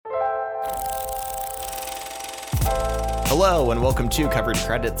Hello, and welcome to Covered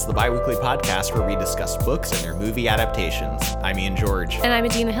Credits, the bi-weekly podcast where we discuss books and their movie adaptations. I'm Ian George. And I'm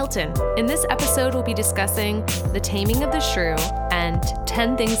Adina Hilton. In this episode, we'll be discussing The Taming of the Shrew and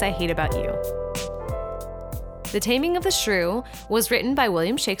 10 Things I Hate About You. The Taming of the Shrew was written by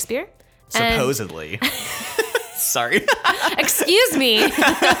William Shakespeare. Supposedly. Sorry. Excuse me.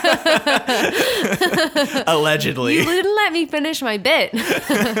 Allegedly. You didn't let me finish my bit.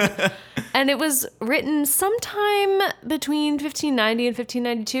 And it was written sometime between 1590 and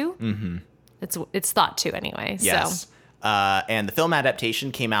 1592. Mm-hmm. It's thought to anyway. Yes. So. And the film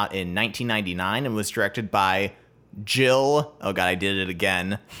adaptation came out in 1999 and was directed by Jill. Oh God, I did it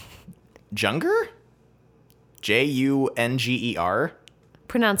again. Junger? Junger?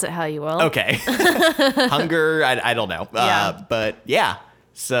 Pronounce it how you will. Okay. Hunger, I don't know. Yeah. But yeah.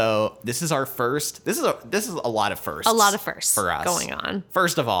 So this is our first. This is a lot of firsts. A lot of firsts for us going on.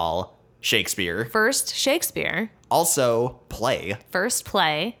 First of all, Shakespeare. First Shakespeare. Also play. First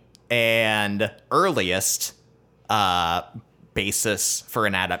play. And earliest basis for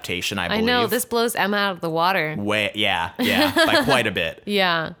an adaptation, I believe. I know, this blows Emma out of the water. Yeah, by quite a bit.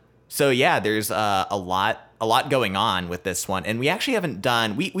 Yeah. So yeah, there's a lot going on with this one, and we actually haven't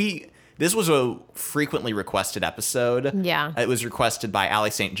done. This was a frequently requested episode. Yeah. It was requested by Allie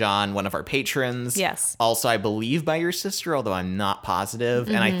St. John, one of our patrons. Yes. Also, I believe by your sister, although I'm not positive,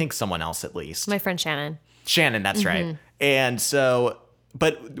 and I think someone else at least. My friend Shannon. Shannon, that's right. And so,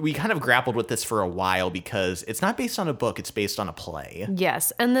 but we kind of grappled with this for a while because it's not based on a book, it's based on a play.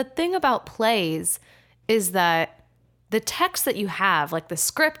 Yes. And the thing about plays is that the text that you have, like the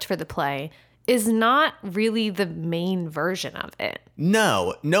script for the play, is not really the main version of it.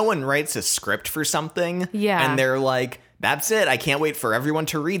 No one writes a script for something. Yeah. And they're like, that's it. I can't wait for everyone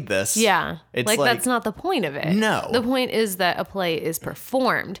to read this. Yeah. It's like that's not the point of it. No. The point is that a play is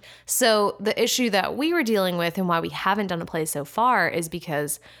performed. So the issue that we were dealing with and why we haven't done a play so far is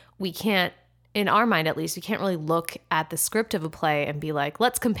because we can't, in our mind at least, we can't really look at the script of a play and be like,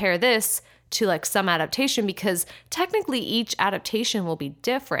 let's compare this to like some adaptation, because technically each adaptation will be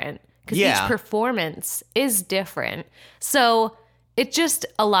different. Because each performance is different. So it's just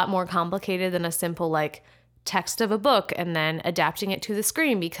a lot more complicated than a simple like text of a book and then adapting it to the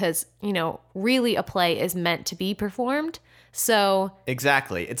screen, because, you know, really a play is meant to be performed. So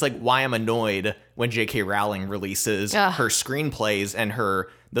exactly. It's like why I'm annoyed when J.K. Rowling releases her screenplays and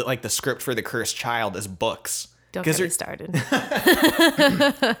the script for The Cursed Child as books. Don't get me started.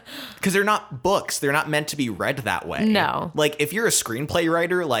 Because they're not books. They're not meant to be read that way. No. Like, if you're a screenplay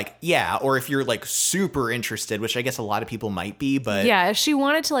writer, like, yeah, or if you're, like, super interested, which I guess a lot of people might be, but... Yeah, if she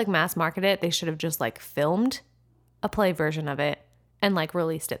wanted to, like, mass market it, they should have just, like, filmed a play version of it and, like,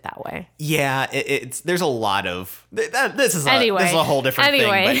 released it that way. Yeah, there's a lot of... This is a whole different thing,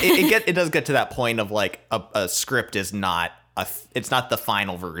 but it does get to that point of, like, a script is not... it's not the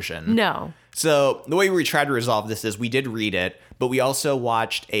final version. No. So the way we tried to resolve this is we did read it, but we also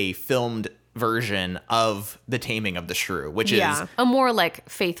watched a filmed version of The Taming of the Shrew, which is a more like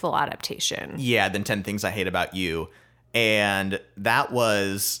faithful adaptation. Yeah, than 10 Things I Hate About You. And that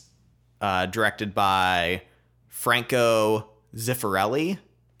was directed by Franco Zeffirelli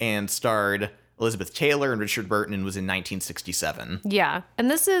and starred Elizabeth Taylor and Richard Burton, and was in 1967. Yeah.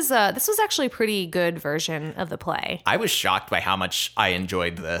 And this was actually a pretty good version of the play. I was shocked by how much I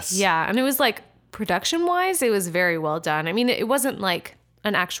enjoyed this. Yeah. And it was like, production-wise, it was very well done. I mean, it wasn't like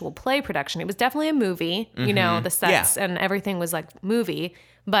an actual play production. It was definitely a movie, you know, the sets and everything was like movie.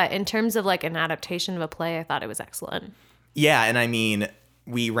 But in terms of like an adaptation of a play, I thought it was excellent. Yeah. And I mean,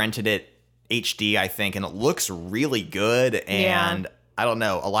 we rented it HD, I think, and it looks really good. And I don't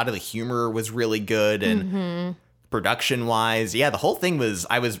know, a lot of the humor was really good, and production-wise, the whole thing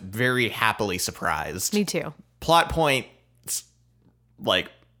I was very happily surprised. Me too. Plot points,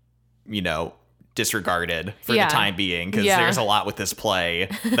 like, you know, disregarded for the time being, because there's a lot with this play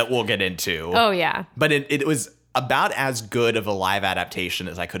that we'll get into. Oh, yeah. But it was about as good of a live adaptation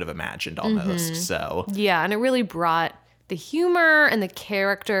as I could have imagined, almost, so. Yeah, and it really brought the humor and the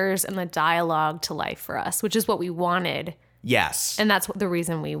characters and the dialogue to life for us, which is what we wanted. Yes. And that's the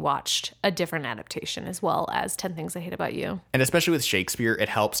reason we watched a different adaptation as well as 10 Things I Hate About You. And especially with Shakespeare, it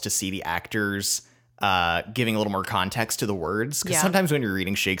helps to see the actors giving a little more context to the words. Because sometimes when you're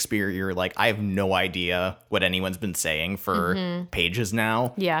reading Shakespeare, you're like, I have no idea what anyone's been saying for pages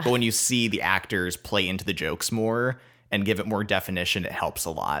now. Yeah. But when you see the actors play into the jokes more and give it more definition, it helps a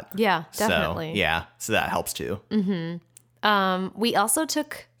lot. Yeah, definitely. So that helps too. We also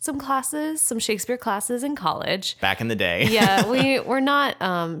took some Shakespeare classes in college. Back in the day. Yeah, we're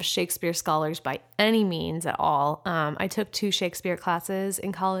not Shakespeare scholars by any means at all. I took 2 Shakespeare classes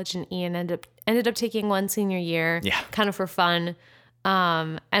in college, and Ian ended up taking one senior year, kind of for fun.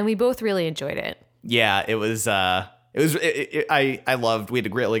 And we both really enjoyed it. Yeah, it was. I loved. We had a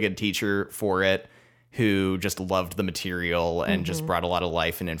really good teacher for it, who just loved the material and just brought a lot of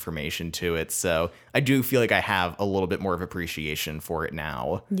life and information to it. So I do feel like I have a little bit more of appreciation for it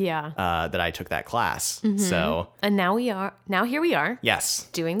now. Yeah. That I took that class. So. And now here we are. Yes.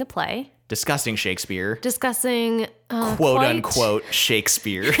 Doing the play. Discussing Shakespeare. Discussing quote unquote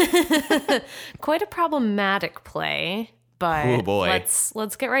Shakespeare. Quite a problematic play, but oh boy.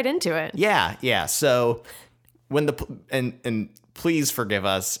 Let's get right into it. Yeah. So when and please forgive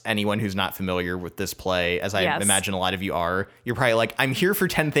us, anyone who's not familiar with this play, as I imagine a lot of you are. You're probably like, I'm here for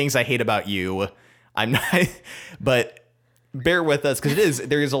 10 things I hate about you. I'm not, but bear with us, because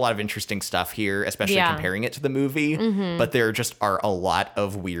there is a lot of interesting stuff here, especially comparing it to the movie. But there just are a lot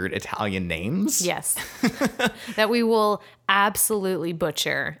of weird Italian names. Yes. That we will absolutely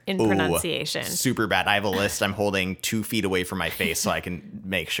butcher in pronunciation. Super bad. I have a list I'm holding 2 feet away from my face so I can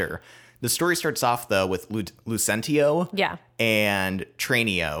make sure. The story starts off, though, with Lucentio and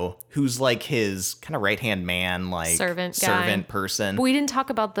Tranio, who's like his kind of right-hand man, like servant person. But we didn't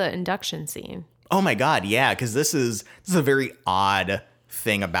talk about the induction scene. Oh my God, yeah, because this is a very odd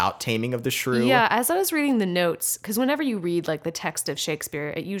thing about Taming of the Shrew. Yeah, as I was reading the notes, because whenever you read like the text of Shakespeare,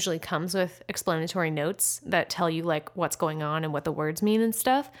 it usually comes with explanatory notes that tell you like what's going on and what the words mean and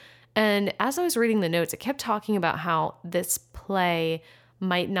stuff. And as I was reading the notes, it kept talking about how this play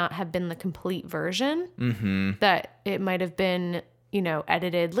might not have been the complete version, that it might have been,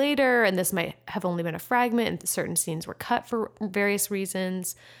 edited later, and this might have only been a fragment, and certain scenes were cut for various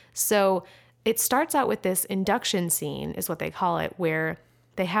reasons. So it starts out with this induction scene, is what they call it, where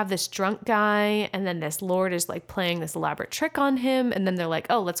they have this drunk guy, and then this lord is like playing this elaborate trick on him, and then they're like,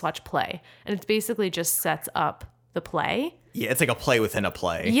 oh, let's watch play. And it basically just sets up the play. Yeah, it's like a play within a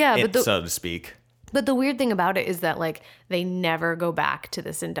play, so to speak. But the weird thing about it is that, like, they never go back to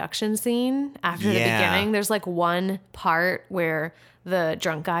this induction scene after the beginning. There's, like, one part where the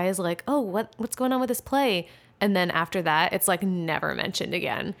drunk guy is like, oh, what's going on with this play? And then after that, it's, like, never mentioned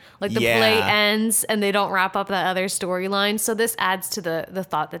again. Like, the play ends, and they don't wrap up that other storyline. So this adds to the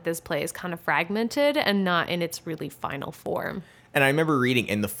thought that this play is kind of fragmented and not in its really final form. And I remember reading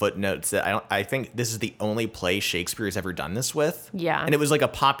in the footnotes that I think this is the only play Shakespeare has ever done this with. Yeah. And it was like a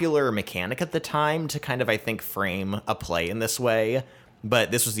popular mechanic at the time to kind of, I think, frame a play in this way.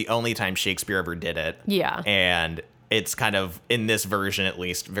 But this was the only time Shakespeare ever did it. Yeah. And it's kind of, in this version at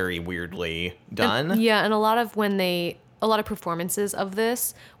least, very weirdly done. And a lot of performances of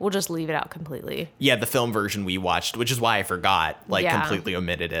this will just leave it out completely. Yeah, the film version we watched, which is why I forgot, completely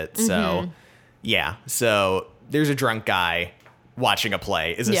omitted it. So, So there's a drunk guy watching a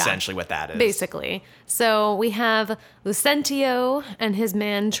play is essentially what that is. Basically. So we have Lucentio and his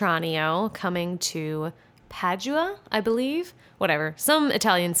man Tranio coming to Padua, I believe. Whatever. Some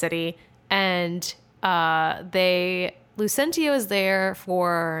Italian city. And Lucentio is there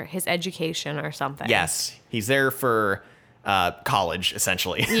for his education or something. Yes. He's there for college,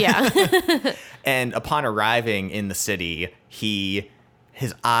 essentially. Yeah. And upon arriving in the city,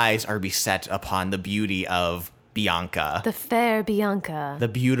 his eyes are beset upon the beauty of Bianca. The fair Bianca. The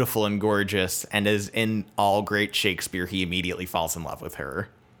beautiful and gorgeous, and as in all great Shakespeare, he immediately falls in love with her.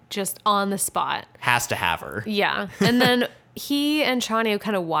 Just on the spot. Has to have her. Yeah. And then he and Tranio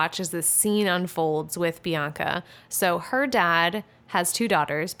kind of watch as this scene unfolds with Bianca. So her dad has 2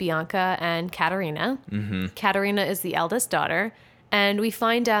 daughters, Bianca and Caterina. Caterina is the eldest daughter. And we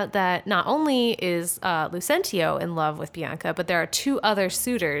find out that not only is Lucentio in love with Bianca, but there are 2 other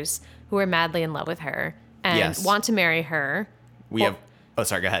suitors who are madly in love with her and want to marry her. We have... Oh,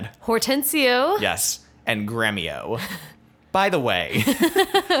 sorry, go ahead. Hortensio. Yes. And Gremio. By the way,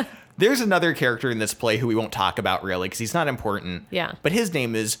 there's another character in this play who we won't talk about really because he's not important. Yeah. But his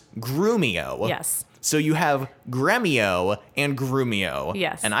name is Grumio. Yes. So you have Gremio and Grumio.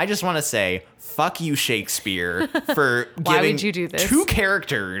 Yes. And I just want to say, fuck you, Shakespeare, for Why giving would you do this? 2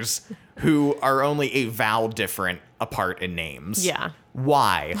 characters who are only a vowel different apart in names. Yeah.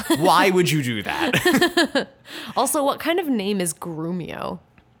 Why? Why would you do that? Also, what kind of name is Grumio?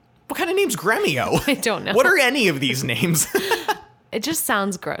 What kind of name's Gremio? I don't know. What are any of these names? It just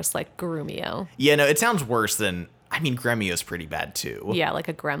sounds gross, like Grumio. Yeah, no, it sounds worse than I mean, Gremio's pretty bad too. Yeah, like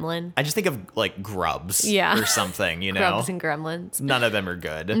a gremlin. I just think of like Grubs Yeah. or something, you know? Grubs and gremlins. None of them are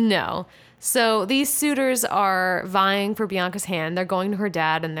good. No. So these suitors are vying for Bianca's hand. They're going to her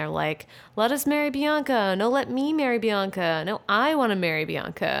dad and they're like, let us marry Bianca. No, let me marry Bianca. No, I want to marry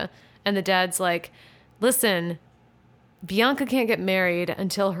Bianca. And the dad's like, listen, Bianca can't get married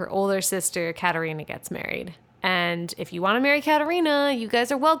until her older sister, Katerina, gets married. And if you want to marry Katerina, you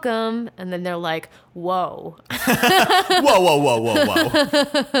guys are welcome. And then they're like, whoa.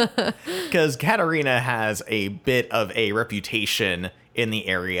 whoa. Because Katerina has a bit of a reputation in the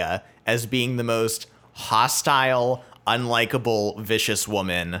area as being the most hostile, unlikable, vicious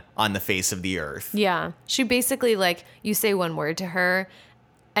woman on the face of the earth. Yeah. She basically, like, you say one word to her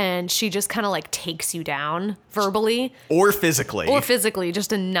and she just kind of like takes you down verbally. Or physically.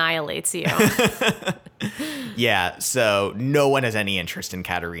 Just annihilates you. Yeah, so no one has any interest in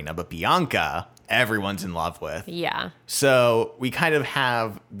Katerina, but Bianca, everyone's in love with. Yeah. So we kind of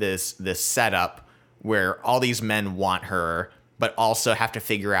have this setup where all these men want her, but also have to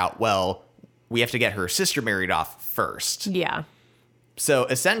figure out, well, we have to get her sister married off first. Yeah. So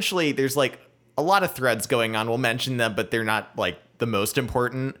essentially, there's like a lot of threads going on. We'll mention them, but they're not like the most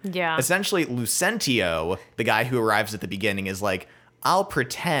important. Yeah. Essentially, Lucentio, the guy who arrives at the beginning, is like, I'll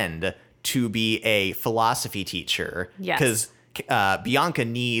pretend to be a philosophy teacher. Yes. Because Bianca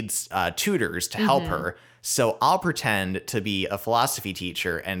needs tutors to help her. So I'll pretend to be a philosophy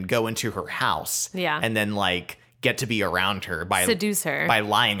teacher and go into her house. Yeah. And then like get to be around her by Seduce her. by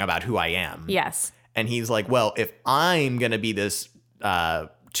lying about who I am. Yes. And he's like, well, if I'm going to be this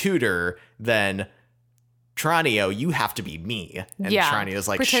tutor, then Tranio, you have to be me. And Tranio's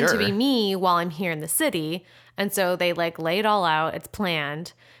like, pretend sure. to be me while I'm here in the city. And so they like lay it all out. It's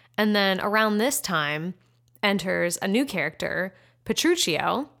planned. And then around this time enters a new character,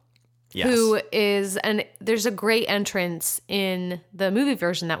 Petruchio, Yes. who is, and there's a great entrance in the movie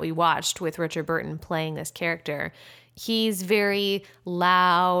version that we watched with Richard Burton playing this character. He's very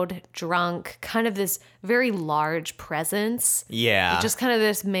loud, drunk, kind of this very large presence. Yeah. Just kind of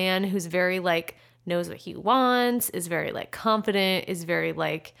this man who's very like, knows what he wants, is very like confident, is very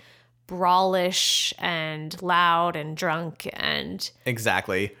like brawlish and loud and drunk and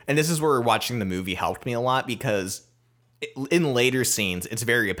Exactly. And this is where watching the movie helped me a lot because in later scenes, it's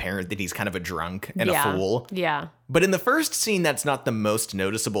very apparent that he's kind of a drunk and a fool. Yeah. But in the first scene, that's not the most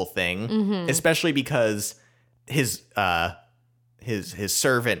noticeable thing, especially because his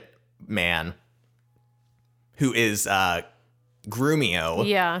servant man, who is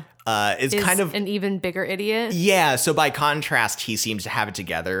Grumio, is kind of an even bigger idiot. Yeah, so by contrast, he seems to have it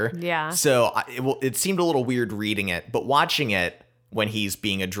together. Yeah. So it seemed a little weird reading it, but watching it when he's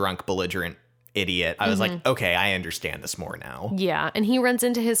being a drunk, belligerent idiot, I was like, okay, I understand this more now. Yeah, and he runs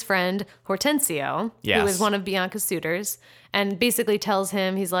into his friend Hortensio, Yes. who is one of Bianca's suitors, and basically tells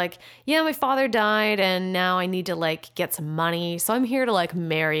him, he's like, yeah, my father died, and now I need to, like, get some money, so I'm here to, like,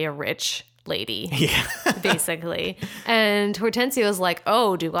 marry a rich lady, basically. And Hortensio is like,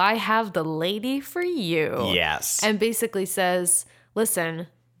 oh, do I have the lady for you? Yes. And basically says, listen,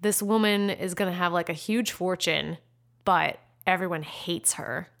 this woman is going to have, like, a huge fortune, but everyone hates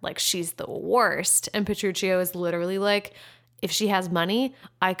her. Like, she's the worst. And Petruchio is literally like, if she has money,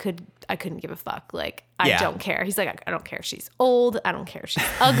 I couldn't give a fuck. Like, I don't care. He's like, I don't care if she's old. I don't care if she's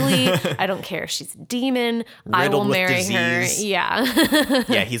ugly. I don't care if she's a demon. I will marry her. Yeah.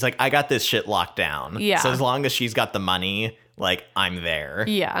 Yeah, he's like, I got this shit locked down. Yeah. So as long as she's got the money, like, I'm there.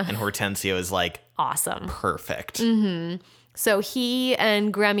 Yeah. And Hortensio is like, Awesome. perfect. So he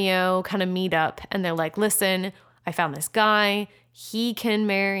and Gremio kind of meet up and they're like, listen, I found this guy. He can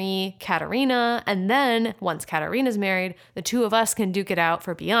marry Katerina. And then once Katerina's married, the two of us can duke it out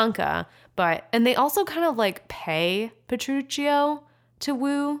for Bianca. And they also kind of like pay Petruchio to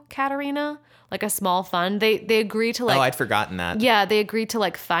woo Katerina, like a small fund. They agree to like, Oh, I'd forgotten that. yeah, they agreed to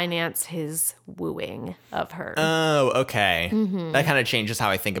like finance his wooing of her. Oh, okay. That kind of changes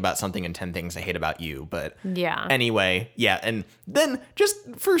how I think about something in 10 Things I Hate About You. But Yeah. anyway, yeah. And then just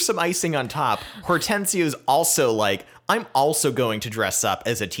for some icing on top, Hortensio's also like, I'm also going to dress up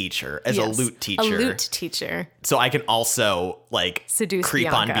as a teacher, as Yes, a lute teacher. A lute teacher. So I can also like Seduce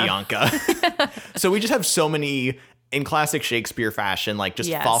creep on Bianca. Bianca. So we just have so many, in classic Shakespeare fashion, like just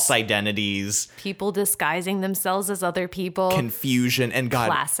Yes. false identities, People disguising themselves as other people. confusion, and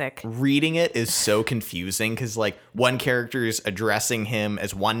God, Classic. reading it is so confusing because like one character is addressing him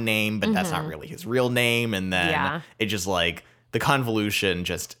as one name, but that's not really his real name, and then Yeah. it just like the convolution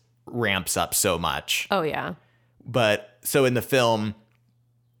just ramps up so much. Oh, yeah. But so in the film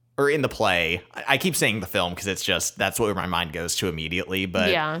or in the play, I keep saying the film because it's just that's where my mind goes to immediately.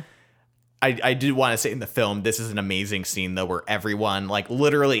 But Yeah. I did want to say in the film, this is an amazing scene though, where everyone, like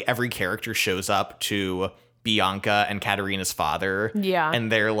literally every character shows up to Bianca and Katerina's father. Yeah.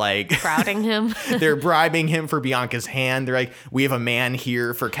 And they're like Crowding him. they're bribing him for Bianca's hand. They're like, we have a man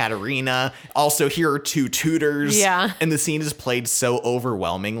here for Katerina. Also, here are 2 tutors. Yeah. And the scene is played so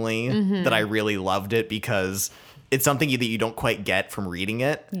overwhelmingly that I really loved it because it's something that you don't quite get from reading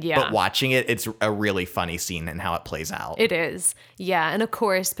it. Yeah. But watching it, it's a really funny scene and how it plays out. It is. Yeah. And of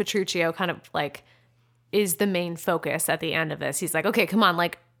course, Petruchio kind of like is the main focus at the end of this. He's like, okay, come on,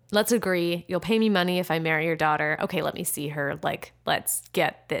 like, let's agree. You'll pay me money if I marry your daughter. Okay, let me see her. Like, let's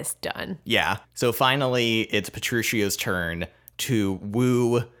get this done. Yeah. So finally, it's Petruchio's turn to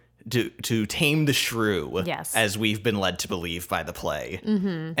woo, to tame the shrew. Yes. As we've been led to believe by the play.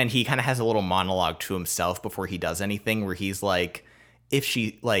 Mm-hmm. And he kind of has a little monologue to himself before he does anything where he's like, if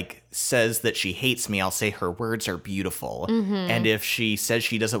she like says that she hates me, I'll say her words are beautiful. Mm-hmm. And if she says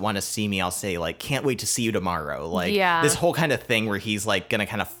she doesn't want to see me, I'll say like, can't wait to see you tomorrow. Like this whole kind of thing where he's like going to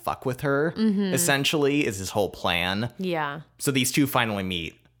kind of fuck with her, essentially, is his whole plan. Yeah. So these two finally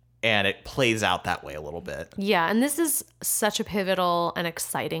meet. And it plays out that way a little bit. Yeah, and this is such a pivotal and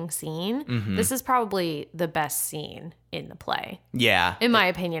exciting scene. Mm-hmm. This is probably the best scene in the play. Yeah. In my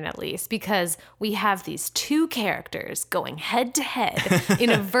opinion, at least, because we have these 2 characters going head to head in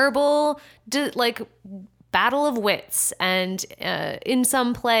a verbal, battle of wits. And in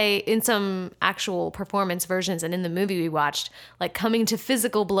some actual performance versions and in the movie we watched, like coming to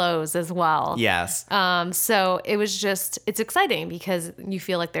physical blows as well. Yes. So it's exciting because you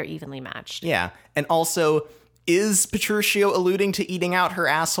feel like they're evenly matched. Yeah. And also, is Petruchio alluding to eating out her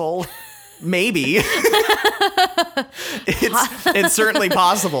asshole? Maybe. It's certainly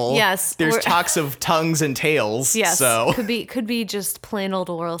possible. Yes. There's talks of tongues and tails. Yes. So could be just plain old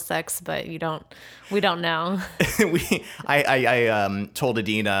oral sex, but we don't know. I told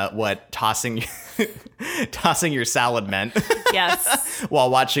Adina what tossing your salad meant. Yes. While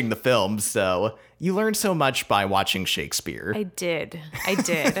watching the film. So you learned so much by watching Shakespeare. I did.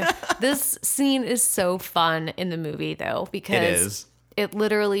 This scene is so fun in the movie though, because it is. It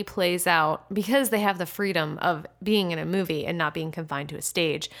literally plays out because they have the freedom of being in a movie and not being confined to a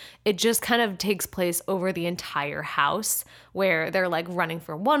stage. It just kind of takes place over the entire house where they're like running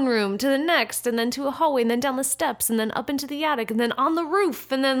from one room to the next and then to a hallway and then down the steps and then up into the attic and then on the roof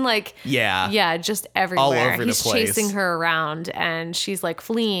and then like, yeah, just everywhere. All over He's the place. chasing her around and she's like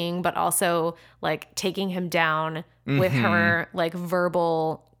fleeing, but also like taking him down with her like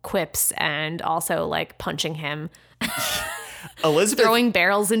verbal quips and also like punching him. Throwing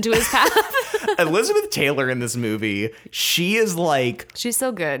barrels into his path. Elizabeth Taylor in this movie, she's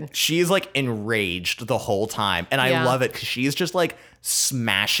so good. She is like enraged the whole time. And I love it because she's just like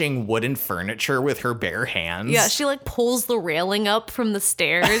smashing wooden furniture with her bare hands. Yeah, she like pulls the railing up from the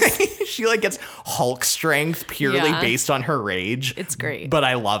stairs. She like gets Hulk strength purely based on her rage. It's great. But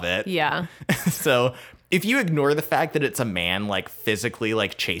I love it. Yeah. So if you ignore the fact that it's a man like physically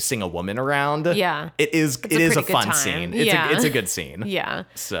like chasing a woman around, it is a fun scene. It's a good scene. Yeah.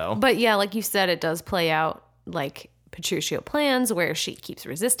 So, but yeah, like you said, it does play out like Petruchio plans, where she keeps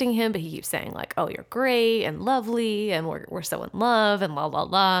resisting him, but he keeps saying like, "Oh, you're great and lovely, and we're so in love," and la la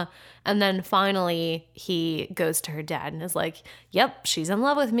la. And then finally, he goes to her dad and is like, "Yep, she's in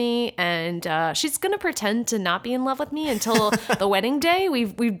love with me, and she's gonna pretend to not be in love with me until the wedding day.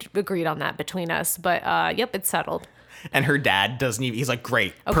 We've agreed on that between us, but yep, it's settled." And her dad doesn't even. He's like,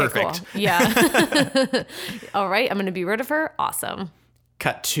 "Great, perfect, cool. Yeah, all right, I'm gonna be rid of her. Awesome."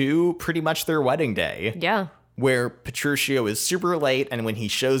 Cut to pretty much their wedding day. Yeah. Where Petruchio is super late, and when he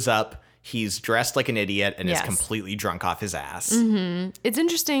shows up, he's dressed like an idiot and is completely drunk off his ass. Mm-hmm. It's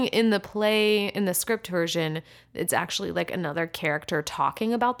interesting in the play, in the script version, it's actually like another character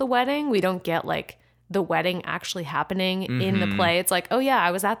talking about the wedding. We don't get like the wedding actually happening in the play. It's like, oh yeah, I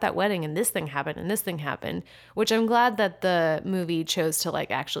was at that wedding and this thing happened and this thing happened, which I'm glad that the movie chose to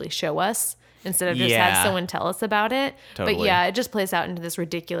like actually show us instead of just have someone tell us about it. Totally. But yeah, it just plays out into this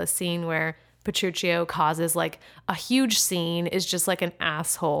ridiculous scene where Petruchio causes like a huge scene, is just like an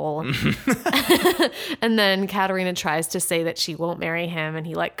asshole. And then Katerina tries to say that she won't marry him and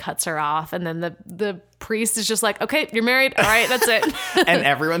he like cuts her off. And then the priest is just like, "Okay, you're married. All right, that's it." And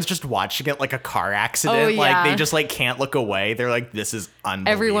everyone's just watching it like a car accident. Oh, yeah. Like they just like can't look away. They're like, "This is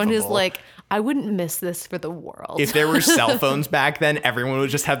unbelievable." Everyone is like, "I wouldn't miss this for the world." If there were cell phones back then, everyone would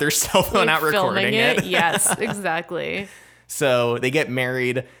just have their cell phone out recording it. Yes, exactly. So they get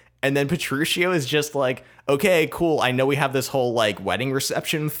married. And then Petruchio is just like, okay, cool. I know we have this whole like wedding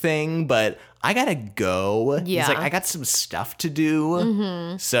reception thing, but I gotta go. Yeah. He's like, I got some stuff to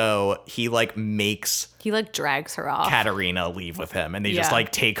do. So he like makes He like drags her off. Katerina leave with him, and they just Yeah.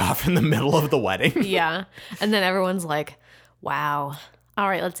 like take off in the middle of the wedding. Yeah. And then everyone's like, wow. All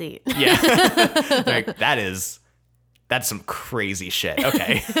right, let's eat. Yeah. Like, that's some crazy shit.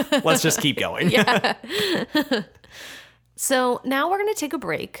 Okay. Let's just keep going. So now we're going to take a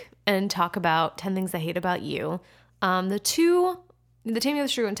break and talk about 10 Things I Hate About You. The Taming of the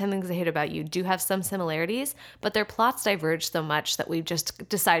Shrew and 10 Things I Hate About You do have some similarities, but their plots diverge so much that we've just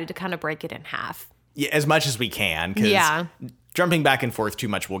decided to kind of break it in half. Yeah, as much as we can, because Yeah. jumping back and forth too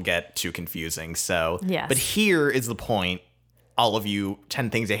much will get too confusing. So, Yes. But here is the point. All of you 10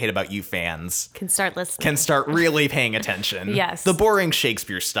 Things I Hate About You fans Can start listening. can start really paying attention. Yes. The boring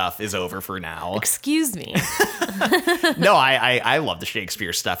Shakespeare stuff is over for now. Excuse me. No, I love the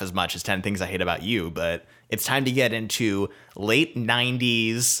Shakespeare stuff as much as 10 Things I Hate About You, but it's time to get into late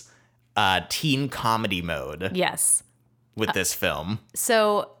 90s teen comedy mode Yes. with this film.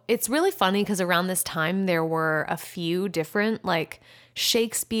 So it's really funny because around this time there were a few different like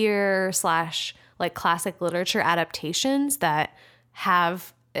Shakespeare / like classic literature adaptations that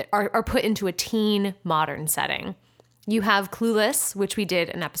are put into a teen modern setting. You have Clueless, which we did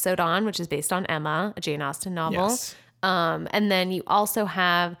an episode on, which is based on Emma, a Jane Austen novel. Yes. And then you also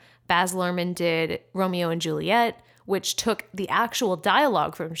have Baz Luhrmann did Romeo and Juliet, which took the actual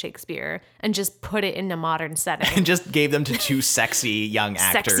dialogue from Shakespeare and just put it in a modern setting. And just gave them to two sexy young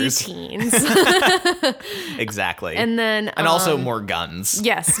actors. Sexy teens. Exactly. And then and also more guns.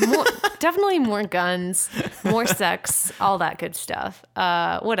 yes, definitely more guns, more sex, all that good stuff.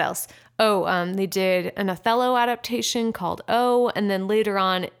 What else? They did an Othello adaptation called O, and then later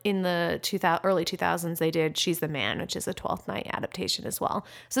on in the early 2000s, they did She's the Man, which is a 12th Night adaptation as well.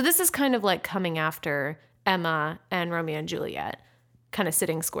 So this is kind of like coming after Emma and Romeo and Juliet, kind of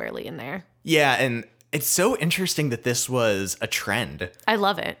sitting squarely in there. Yeah, and it's so interesting that this was a trend. I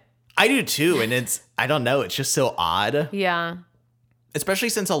love it. I do too, and I don't know, it's just so odd. Yeah. Especially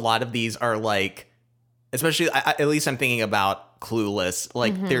since a lot of these are like, at least I'm thinking about Clueless,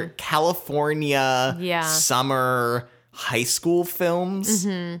 like they're California summer high school films,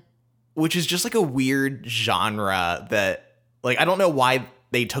 which is just like a weird genre that, like, I don't know why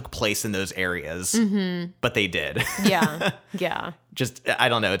they took place in those areas, but they did. Yeah. Yeah. Just, I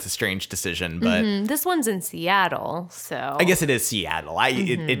don't know, it's a strange decision, but This one's in Seattle, so. I guess it is Seattle.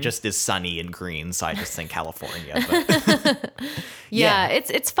 It just is sunny and green, so I just think California. But Yeah,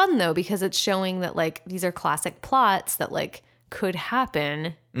 it's fun though because it's showing that like these are classic plots that like could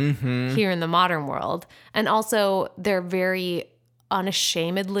happen here in the modern world, and also they're very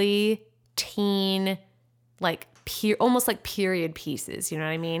unashamedly teen, like almost like period pieces. You know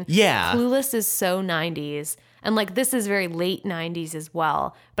what I mean? Yeah. Clueless is so 90s, and like this is very late 90s as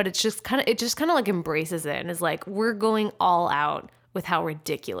well. But it just kind of like embraces it and is like, we're going all out with how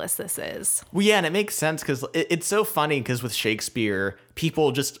ridiculous this is. Well, yeah, and it makes sense because it's so funny because with Shakespeare,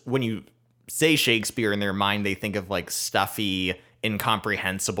 people just, when you say Shakespeare in their mind, they think of like stuffy,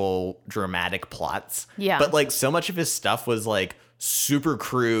 incomprehensible, dramatic plots. Yeah. But like so much of his stuff was like super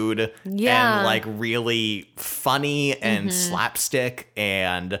crude Yeah. and like really funny and slapstick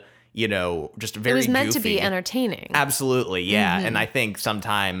and, you know, just very It was meant to goofy. be entertaining. Absolutely, yeah. And I think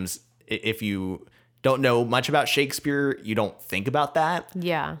sometimes if you don't know much about Shakespeare, you don't think about that.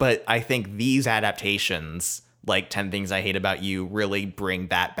 Yeah. But I think these adaptations, like 10 Things I Hate About You, really bring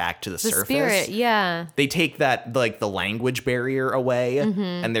that back to the surface. Spirit, yeah. They take that, like, the language barrier away,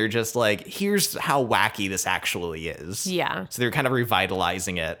 and they're just like, here's how wacky this actually is. Yeah. So they're kind of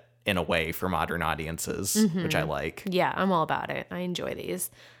revitalizing it in a way for modern audiences, which I like. Yeah, I'm all about it. I enjoy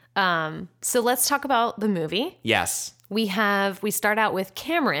these. So let's talk about the movie. Yes. We start out with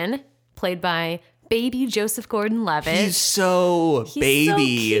Cameron, played by baby Joseph Gordon-Levitt. He's so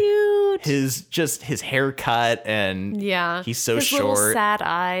baby. So cute. His haircut and Yeah. he's so his short. Little sad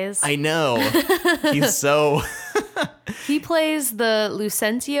eyes. I know. He's so He plays the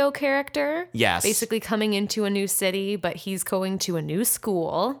Lucentio character. Yes. Basically coming into a new city, but he's going to a new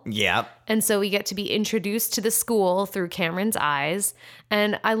school. yeah. And so we get to be introduced to the school through Cameron's eyes.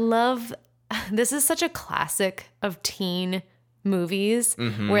 And I love, this is such a classic of teen movies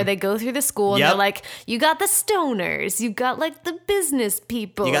where they go through the school and Yep. they're like, you got the stoners, you got like the business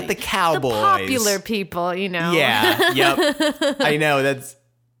people, You got the cowboys. the popular people, you know? Yeah. Yep. I know.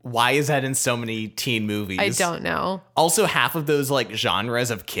 Why is that in so many teen movies? I don't know. Also, half of those like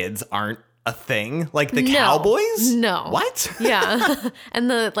genres of kids aren't a thing? Like the Cowboys? No. What? Yeah. And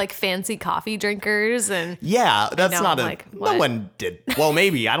the like fancy coffee drinkers and Yeah, that's not a. like, no what? one did. Well,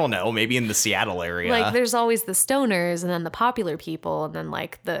 maybe I don't know. Maybe in the Seattle area. like there's always the stoners and then the popular people and then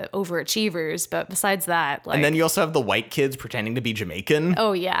like the overachievers. But besides that, like and then you also have the white kids pretending to be Jamaican.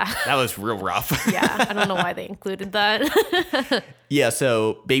 oh yeah. That was real rough. Yeah. I don't know why they included that. Yeah,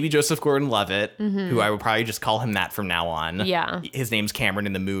 so baby Joseph Gordon-Levitt, who I would probably just call him that from now on. Yeah. His name's Cameron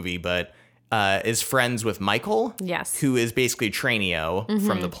in the movie, but is friends with Michael. Yes. Who is basically Trainio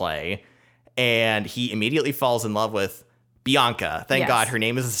from the play. And he immediately falls in love with Bianca. Thank Yes. God her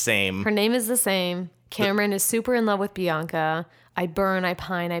name is the same. Her name is the same. Cameron is super in love with Bianca. I burn, I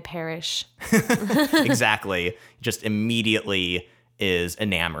pine, I perish. Exactly. Just immediately is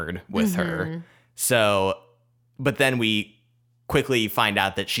enamored with her. So, but then we quickly find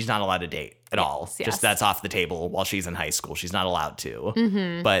out that she's not allowed to date at all. yes. Just that's off the table while she's in high school. She's not allowed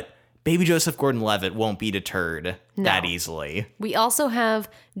to. But baby Joseph Gordon-Levitt won't be deterred that easily. We also have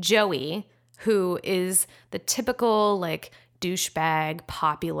Joey, who is the typical like douchebag,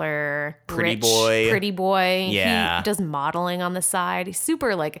 popular, Pretty rich, boy. pretty boy. Yeah. He does modeling on the side. He's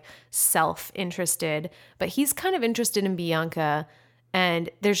super like self-interested, but he's kind of interested in Bianca. And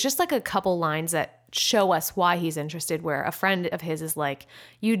there's just like a couple lines that show us why he's interested, where a friend of his is like,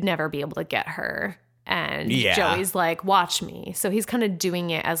 you'd never be able to get her. And Yeah. Joey's like, watch me. So he's kind of doing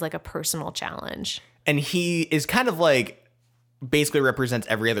it as like a personal challenge. And he is kind of like basically represents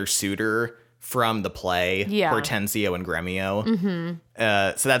every other suitor from the play, Yeah. Hortensio and Gremio.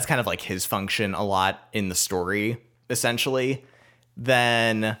 So that's kind of like his function a lot in the story, essentially.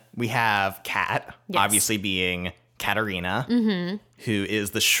 Then we have Kat, Yes. obviously being Katarina, who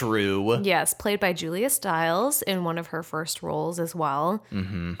is the shrew. Yes, played by Julia Stiles in one of her first roles as well.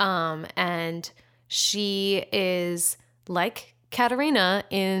 And she is like Katarina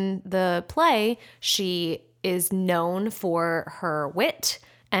in the play. She is known for her wit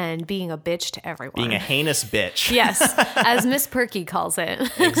and being a bitch to everyone. Being a heinous bitch. yes, as Miss Perky calls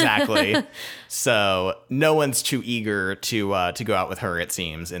it. Exactly. So no one's too eager to go out with her, it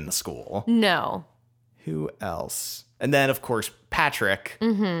seems, in the school. No. Who else? And then, of course, Patrick,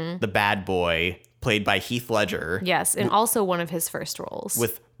 the bad boy, played by Heath Ledger. Yes, and also one of his first roles.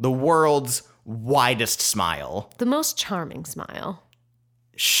 With the world's widest smile. the most charming smile.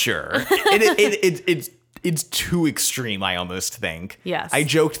 Sure. It's too extreme, I almost think. Yes. I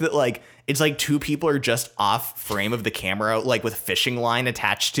joked that, like, it's like two people are just off frame of the camera, like with fishing line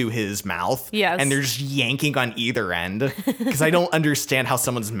attached to his mouth. Yes. And they're just yanking on either end. Because I don't understand how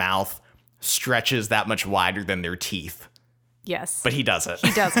someone's mouth stretches that much wider than their teeth. Yes. But he does it.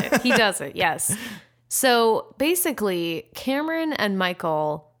 He does it. He does it. Yes. So basically, Cameron and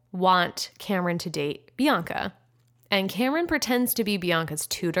Michael want Cameron to date Bianca. And Cameron pretends to be Bianca's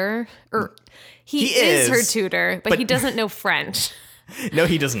tutor. Or he is her tutor, but he doesn't know French. No,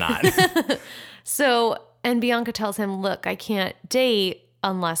 he does not. So, and Bianca tells him, look, I can't date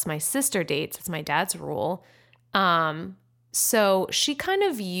unless my sister dates. It's my dad's rule. So she kind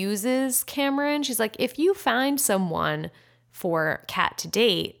of uses Cameron. She's like, if you find someone for Kat to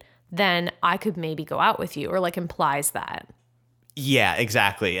date, then I could maybe go out with you, or like implies that. Yeah,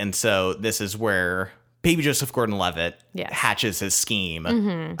 exactly. And so this is where baby Joseph Gordon-Levitt Yes. hatches his scheme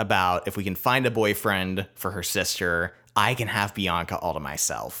about if we can find a boyfriend for her sister, I can have Bianca all to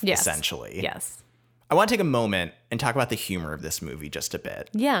myself, Yes. essentially. Yes. I want to take a moment and talk about the humor of this movie just a bit.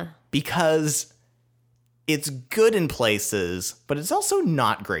 Yeah. Because it's good in places, but it's also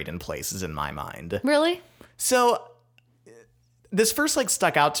not great in places in my mind. Really? So this first like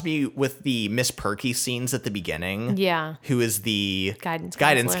stuck out to me with the Miss Perky scenes at the beginning. Yeah. Who is the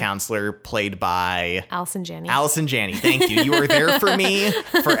Guidance counselor played by Allison Janney. Allison Janney. Thank you. You were there for me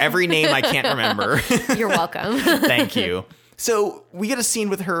for every name I can't remember. You're welcome. Thank you. So we get a scene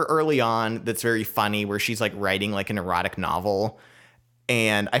with her early on that's very funny where she's like writing like an erotic novel.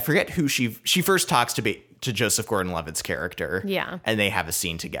 And I forget who she first talks to Joseph Gordon-Levitt's character. Yeah. And they have a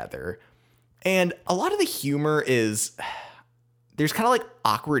scene together. And a lot of the humor is there's kind of like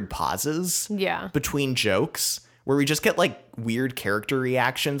awkward pauses Yeah. between jokes where we just get like weird character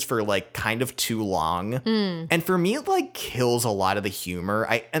reactions for like kind of too long. And for me, it like kills a lot of the humor.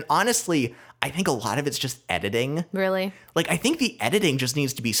 And honestly, I think a lot of it's just editing. Really? Like, I think the editing just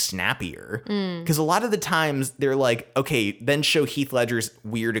needs to be snappier. Because a lot of the times they're like, okay, then show Heath Ledger's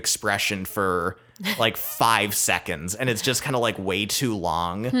weird expression for like 5 seconds. And it's just kind of like way too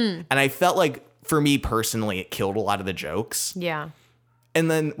long. And I felt like for me personally, it killed a lot of the jokes. Yeah.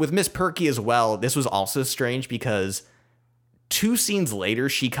 And then with Miss Perky as well, this was also strange because 2 scenes later,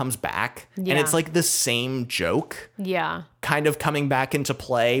 she comes back and it's like the same joke. Yeah. Kind of coming back into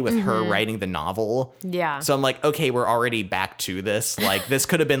play with her writing the novel. Yeah. So I'm like, okay, we're already back to this. Like, this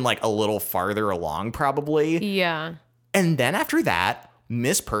could have been like a little farther along, probably. Yeah. And then after that,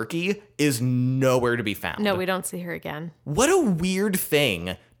 Miss Perky is nowhere to be found. No, we don't see her again. What a weird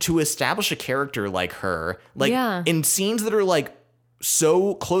thing to establish a character like her. Like, in scenes that are like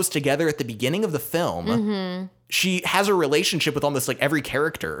so close together at the beginning of the film. She has a relationship with almost like every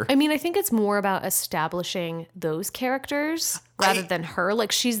character. I mean, I think it's more about establishing those characters rather than her.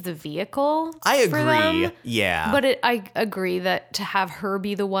 Like, she's the vehicle. I agree. For them. Yeah. But I agree that to have her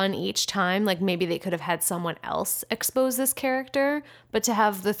be the one each time, like maybe they could have had someone else expose this character, but to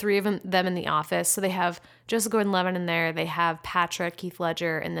have the 3 of them in the office. So they have Joseph Gordon-Levitt in there, they have Patrick, Heath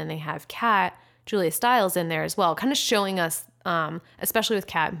Ledger, and then they have Kat, Julia Stiles in there as well, kind of showing us, especially with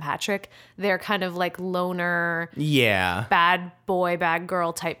Kat and Patrick, they're kind of like loner, bad boy, bad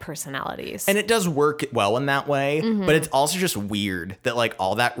girl type personalities. And it does work well in that way, but it's also just weird that like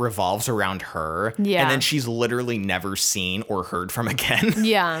all that revolves around her. Yeah. And then she's literally never seen or heard from again.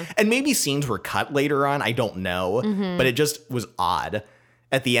 Yeah. And maybe scenes were cut later on. I don't know, but it just was odd.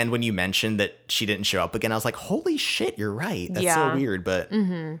 At the end, when you mentioned that she didn't show up again, I was like, holy shit, you're right. That's so weird. But,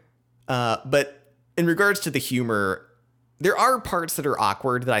 but in regards to the humor, there are parts that are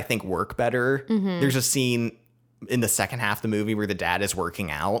awkward that I think work better. There's a scene in the second half of the movie where the dad is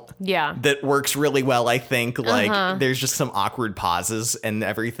working out. Yeah. That works really well, I think. Like, there's just some awkward pauses and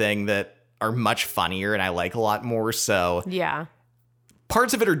everything that are much funnier and I like a lot more. So, yeah.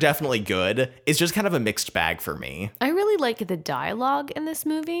 Parts of it are definitely good. It's just kind of a mixed bag for me. I really like the dialogue in this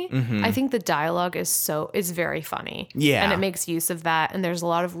movie. I think the dialogue is very funny. Yeah. And it makes use of that. And there's a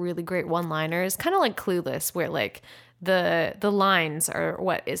lot of really great one-liners, kind of like Clueless, where like the lines are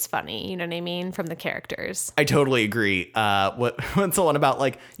what is funny, you know what I mean, from the characters. I totally agree. What's the one about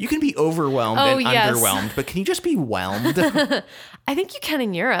like you can be overwhelmed and underwhelmed, but can you just be whelmed? I think you can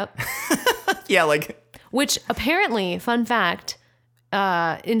in Europe. Yeah, like, which apparently, fun fact,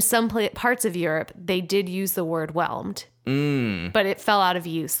 in some parts of Europe, they did use the word whelmed, but it fell out of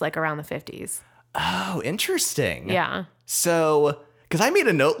use like around the 50s. Oh, interesting. Yeah. So, because I made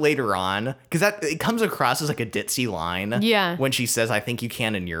a note later on, because it comes across as like a ditzy line. Yeah. When she says, I think you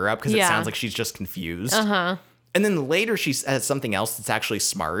can in Europe, because it sounds like she's just confused. And then later she says something else that's actually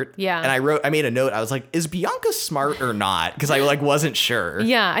smart. Yeah. And I made a note. I was like, is Bianca smart or not? Because I like wasn't sure.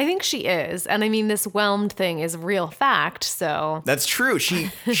 Yeah, I think she is. And I mean, this whelmed thing is real fact, so. That's true. She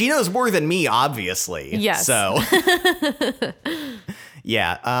knows more than me, obviously. Yes. So.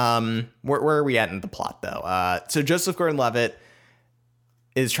 Yeah. Where are we at in the plot, though? So Joseph Gordon-Levitt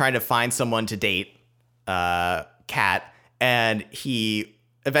is trying to find someone to date Kat, and he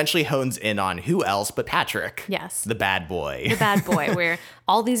eventually hones in on who else but Patrick. Yes. The bad boy. The bad boy, where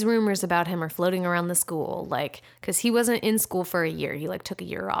all these rumors about him are floating around the school, like, because he wasn't in school for a year. He like took a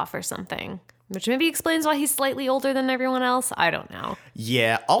year off or something, which maybe explains why he's slightly older than everyone else. I don't know.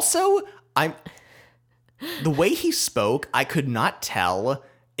 Yeah. Also, the way he spoke, I could not tell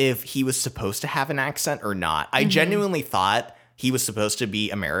if he was supposed to have an accent or not. I genuinely thought he was supposed to be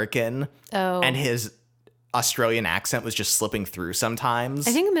American. Oh. And his Australian accent was just slipping through sometimes.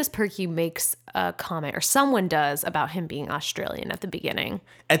 I think Miss Perky makes a comment, or someone does, about him being Australian at the beginning.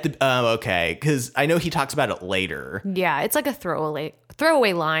 Okay, because I know he talks about it later. Yeah, it's like a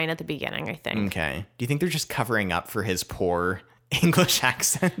throwaway line at the beginning, I think. Okay. Do you think they're just covering up for his poor English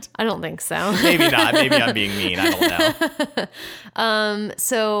accent? I don't think so. Maybe not. Maybe I'm being mean. I don't know.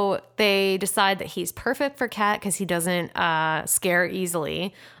 So they decide that he's perfect for Kat because he doesn't scare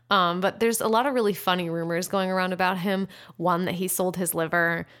easily. But there's a lot of really funny rumors going around about him. 1, that he sold his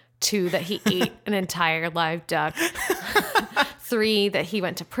liver. 2, that he ate an entire live duck. 3, that he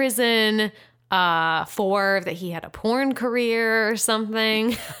went to prison. 4, that he had a porn career or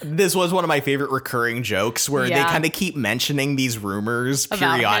something. This was one of my favorite recurring jokes where they kind of keep mentioning these rumors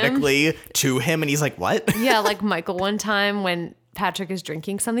periodically to him. And he's like, what? Yeah, like Michael one time when Patrick is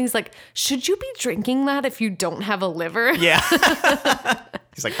drinking something, he's like, should you be drinking that if you don't have a liver? Yeah.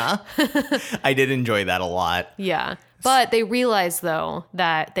 He's like, huh? I did enjoy that a lot. Yeah. But they realize, though,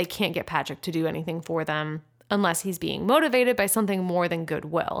 that they can't get Patrick to do anything for them unless he's being motivated by something more than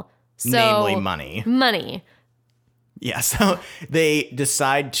goodwill. So, namely money. Money. Yeah. So they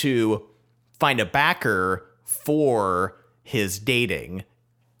decide to find a backer for his dating.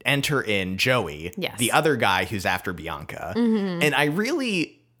 Enter in Joey, the other guy who's after Bianca. And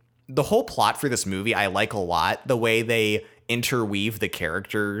the whole plot for this movie, I like a lot. The way they interweave the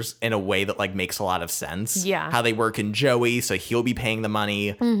characters in a way that like makes a lot of sense. Yeah. How they work in Joey, so he'll be paying the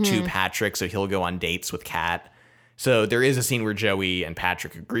money to Patrick, so he'll go on dates with Kat. So there is a scene where Joey and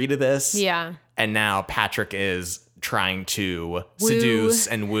Patrick agree to this. Yeah. And now Patrick is trying to seduce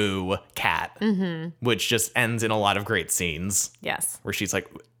and woo Kat, which just ends in a lot of great scenes. Yes. Where she's like,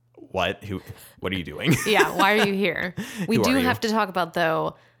 what are you doing? Yeah, why are you here? We Who do are you? have to talk about,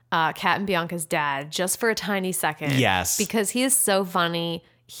 though, Kat and Bianca's dad, just for a tiny second. Yes. Because he is so funny.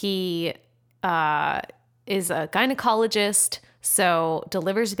 He is a gynecologist, so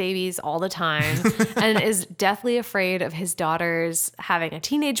delivers babies all the time and is deathly afraid of his daughters having a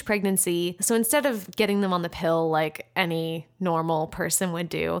teenage pregnancy. So instead of getting them on the pill like any normal person would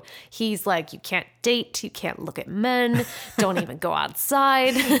do, he's like, you can't date, you can't look at men, don't even go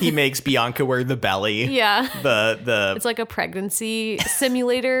outside. He makes Bianca wear the belly. Yeah. The It's like a pregnancy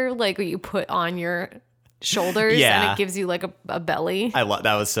simulator, like what you put on your shoulders Yeah. and it gives you like a belly. I love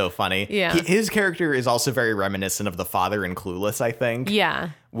that was so funny. Yeah. His character is also very reminiscent of the father in Clueless, I think. Yeah.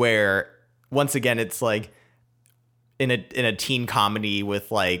 Where once again it's like in a teen comedy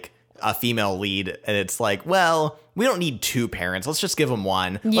with like a female lead, and it's like, well, we don't need two parents. Let's just give them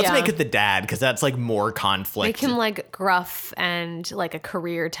one. Let's Yeah. make it the dad, because that's like more conflict. Make him like gruff and like a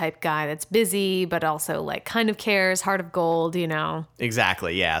career type guy that's busy, but also like kind of cares, heart of gold, you know?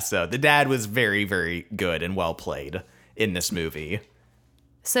 Exactly, yeah. So the dad was very, very good and well played in this movie.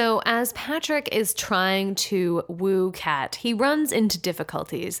 So as Patrick is trying to woo Kat, he runs into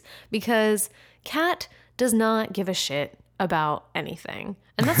difficulties because Kat does not give a shit about anything.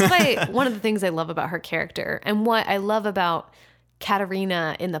 And that's what one of the things I love about her character, and what I love about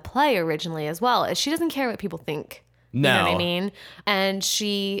Katerina in the play originally as well, is she doesn't care what people think. You know what I No. mean? And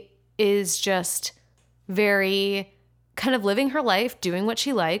she is just very kind of living her life, doing what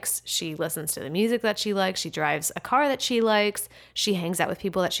she likes. She listens to the music that she likes. She drives a car that she likes. She hangs out with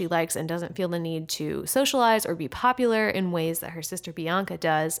people that she likes and doesn't feel the need to socialize or be popular in ways that her sister Bianca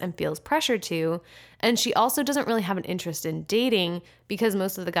does and feels pressured to. And she also doesn't really have an interest in dating because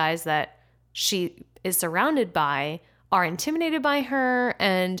most of the guys that she is surrounded by are intimidated by her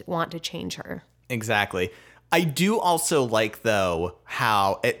and want to change her. Exactly. I do also like, though,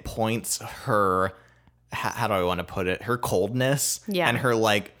 how it points her, how do I want to put it, her coldness Yeah. and her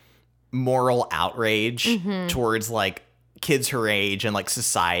like moral outrage towards like kids her age and like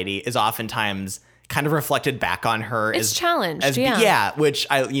society is oftentimes kind of reflected back on her. It's challenged, yeah. Yeah, which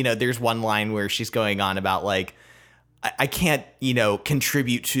there's one line where she's going on about like, I can't,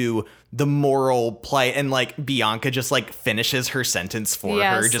 contribute to the moral play, and like Bianca just like finishes her sentence for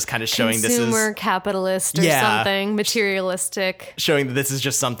her, just kind of showing this is consumer capitalist or something, materialistic. showing that this is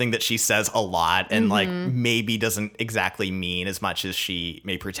just something that she says a lot and like maybe doesn't exactly mean as much as she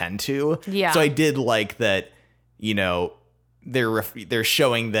may pretend to. Yeah. So I did like that, they're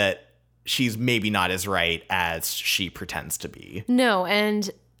showing that she's maybe not as right as she pretends to be. No, and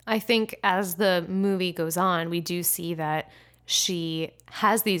I think as the movie goes on, we do see that she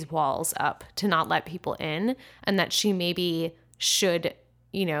has these walls up to not let people in, and that she maybe should,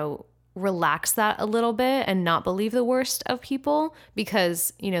 relax that a little bit and not believe the worst of people,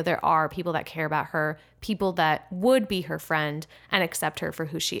 because, there are people that care about her, people that would be her friend and accept her for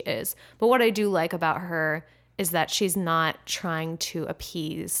who she is. But what I do like about her is that she's not trying to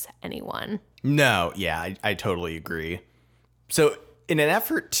appease anyone. No, yeah, I totally agree. So in an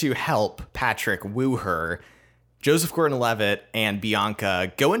effort to help Patrick woo her, Joseph Gordon-Levitt and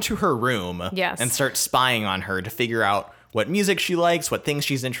Bianca go into her room Yes. and start spying on her to figure out what music she likes, what things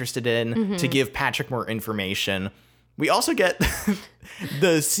she's interested in, to give Patrick more information. We also get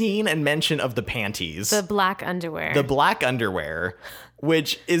the scene and mention of the panties. The black underwear. The black underwear,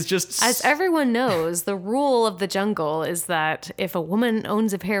 which is just... As everyone knows, the rule of the jungle is that if a woman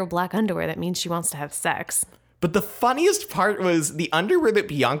owns a pair of black underwear, that means she wants to have sex. But the funniest part was the underwear that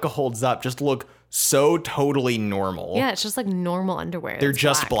Bianca holds up just look so totally normal. Yeah, it's just like normal underwear. They're that's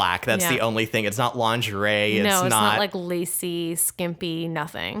just black. That's Yeah. the only thing. It's not lingerie. No, It's it's not like lacy, skimpy,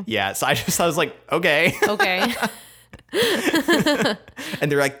 nothing. Yeah, so I was like, okay. Okay.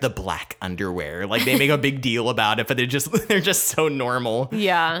 And they're like, the black underwear. Like they make a big deal about it, but they're just so normal.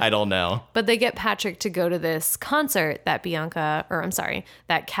 Yeah. I don't know. But they get Patrick to go to this concert that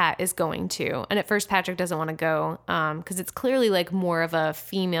that Kat is going to. And at first Patrick doesn't want to go because it's clearly like more of a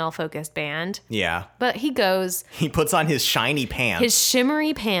female focused band. Yeah. But he goes. He puts on his shiny pants. His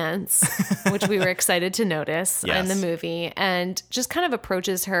shimmery pants, which we were excited to notice in the Yes. movie, and just kind of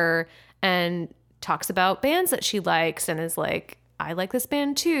approaches her and talks about bands that she likes and is like, I like this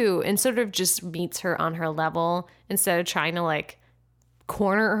band too, and sort of just meets her on her level instead of trying to like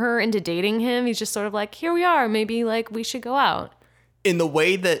corner her into dating him. He's just sort of like, here we are, maybe like we should go out. In the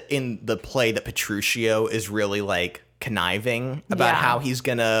way that in the play that Petruchio is really like conniving about Yeah. how he's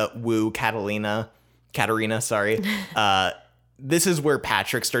gonna woo Catalina, Katarina, sorry. This is where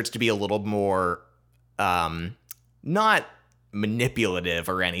Patrick starts to be a little more, not manipulative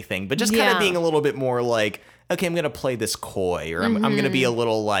or anything, but just kind of being a little bit more like, okay, I'm going to play this coy, or I'm going to be a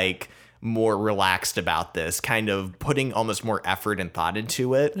little like more relaxed about this, kind of putting almost more effort and thought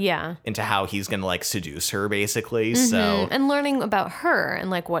into it. Yeah. Into how he's going to like seduce her, basically. So and learning about her and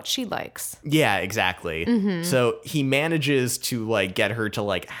like what she likes. yeah, exactly. So he manages to like get her to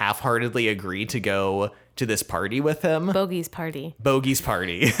like half-heartedly agree to go to this party with him. Bogey's party. Bogey's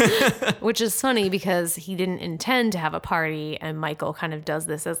party. Which is funny because he didn't intend to have a party, and Michael kind of does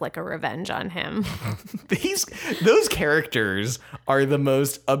this as like a revenge on him. Those characters are the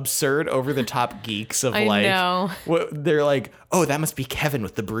most absurd, over-the-top geeks of I like, know. They're like, oh, that must be Kevin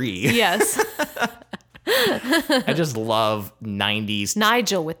with the brie. Yes. I just love 90s.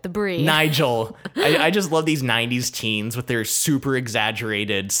 Nigel with the brie. Nigel. I just love these 90s teens with their super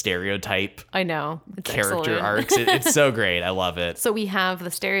exaggerated stereotype I know. It's character excellent. arcs. It's so great. I love it. So we have the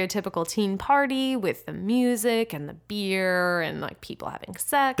stereotypical teen party with the music and the beer and like people having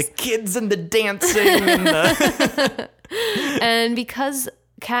sex. The kids and the dancing and the... And because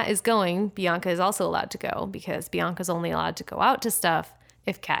Kat is going, Bianca is also allowed to go, because Bianca's only allowed to go out to stuff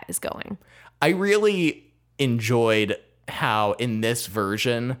if Kat is going. I really enjoyed how in this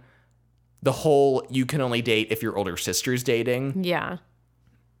version, the whole you can only date if your older sister's dating Yeah.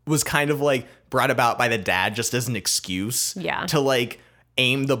 was kind of like brought about by the dad just as an excuse Yeah. to like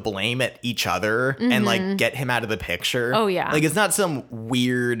aim the blame at each other and like get him out of the picture. Oh, yeah. Like it's not some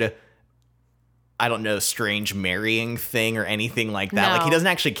weird, I don't know, strange marrying thing or anything like that. No. Like he doesn't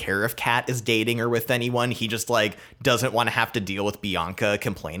actually care if Kat is dating or with anyone. He just like doesn't want to have to deal with Bianca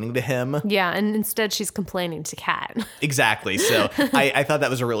complaining to him. Yeah, and instead she's complaining to Kat. Exactly. So I thought that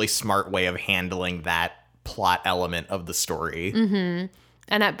was a really smart way of handling that plot element of the story. And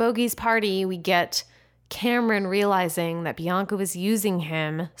at Bogey's party, we get Cameron realizing that Bianca was using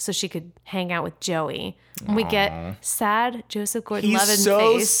him so she could hang out with Joey. And we get sad Joseph Gordon-Levitt He's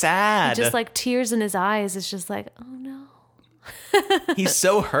so face. sad. Just like tears in his eyes. It's just like, oh no. He's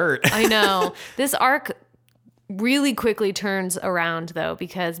so hurt. I know. This arc really quickly turns around though,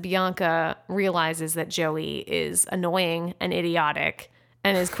 because Bianca realizes that Joey is annoying and idiotic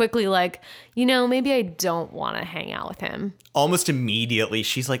and is quickly like, maybe I don't want to hang out with him. Almost immediately,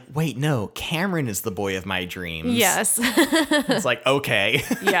 she's like, wait, no, Cameron is the boy of my dreams. Yes. It's like, okay.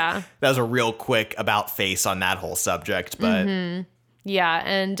 Yeah. That was a real quick about face on that whole subject, but Yeah.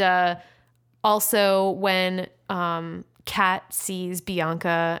 And also when Kat sees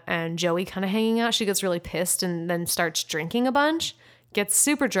Bianca and Joey kind of hanging out, she gets really pissed and then starts drinking a bunch, gets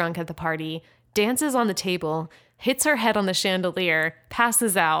super drunk at the party, dances on the table, hits her head on the chandelier,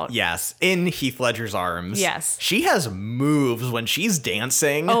 passes out. yes, in Heath Ledger's arms. Yes. She has moves when she's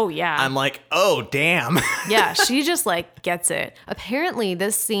dancing. Oh, yeah. I'm like, oh, damn. Yeah, she just like gets it. Apparently,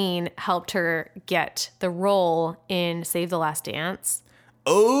 this scene helped her get the role in Save the Last Dance.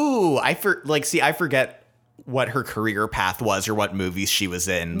 Oh, I forget what her career path was or what movies she was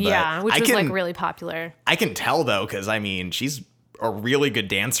in. But Yeah, which was like really popular. I can tell though, because I mean, she's a really good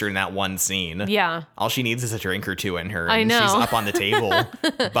dancer in that one scene. Yeah. All she needs is a drink or two in her. I And know. she's up on the table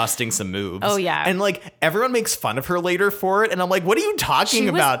busting some moves. Oh, yeah. And like everyone makes fun of her later for it. And I'm like, what are you talking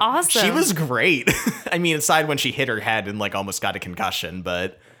She was about? awesome. She was great. I mean, aside when she hit her head and like almost got a concussion.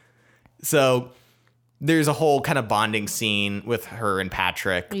 But so there's a whole kind of bonding scene with her and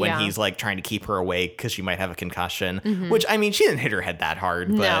Patrick when Yeah. he's like trying to keep her awake because she might have a concussion, which I mean, she didn't hit her head that hard,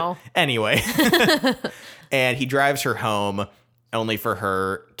 but No. anyway. And he drives her home only for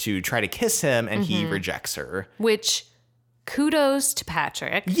her to try to kiss him, and he rejects her. Which, kudos to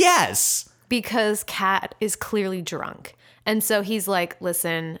Patrick, Yes. because Kat is clearly drunk. And so he's like,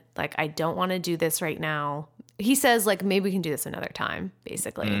 listen, like, I don't want to do this right now. He says, like, maybe we can do this another time,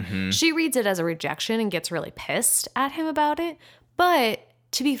 basically. She reads it as a rejection and gets really pissed at him about it. But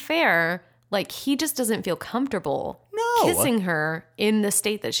to be fair, like, he just doesn't feel comfortable kissing her in the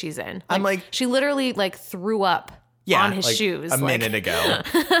state that she's in. I'm like- she literally, like, threw up on his like shoes. a minute ago.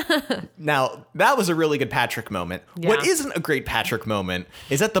 Now, that was a really good Patrick moment. What Yeah. isn't a great Patrick moment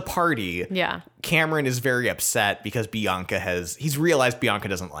is at the party. Yeah. Cameron is very upset because he's realized Bianca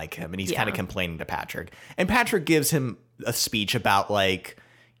doesn't like him, and he's kind of Yeah. complaining to Patrick. And Patrick gives him a speech about like,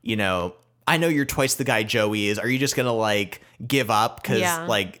 I know you're twice the guy Joey is. Are you just gonna like give up? Cause Yeah.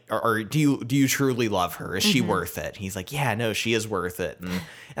 like, or do you truly love her? Is she worth it? He's like, yeah, no, she is worth it.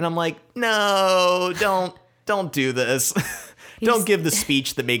 And I'm like, no, don't do this. Don't give the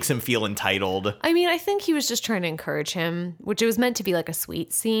speech that makes him feel entitled. I mean, I think he was just trying to encourage him, which it was meant to be like a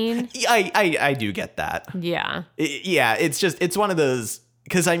sweet scene. I do get that. Yeah. Yeah, it's one of those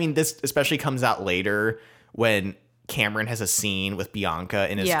because I mean, this especially comes out later when Cameron has a scene with Bianca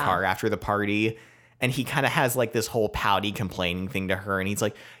in his car after the party. And he kind of has like this whole pouty complaining thing to her. And he's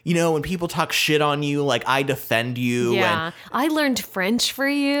like, you know, when people talk shit on you, like I defend you. Yeah. And I learned French for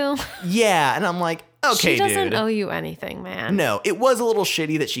you. yeah. And I'm like, okay, she doesn't dude. owe you anything, man. No, it was a little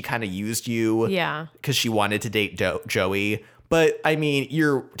shitty that she kind of used you. Yeah. Because she wanted to date Joey. But I mean,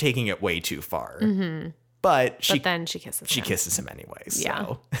 you're taking it way too far. Mm-hmm. But then she kisses him. She kisses him anyways. Yeah.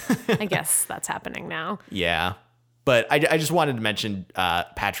 So. I guess that's happening now. Yeah. But I just wanted to mention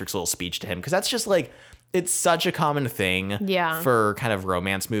Patrick's little speech to him because that's just like, it's such a common thing for kind of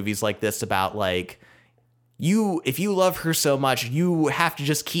romance movies like this about like, if you love her so much, you have to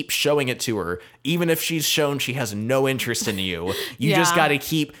just keep showing it to her. Even if she's shown she has no interest in you, you just got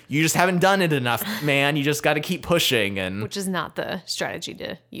to you just haven't done it enough, man. You just got to keep pushing. Which is not the strategy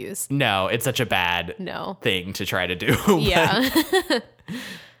to use. No, it's such a bad thing to try to do. Yeah.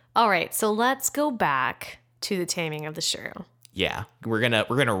 All right. So let's go back to the taming of the shrew. Yeah, we're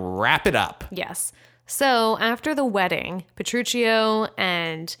gonna wrap it up. Yes. So after the wedding, Petruchio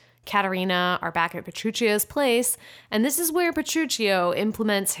and Katerina are back at Petruchio's place, and this is where Petruchio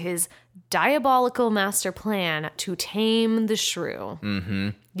implements his diabolical master plan to tame the shrew,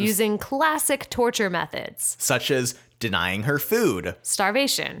 using classic torture methods. Such as denying her food.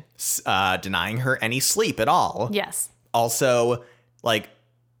 Starvation. Denying her any sleep at all. Yes. Also, like,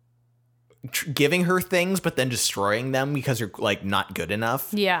 giving her things but then destroying them because they're like not good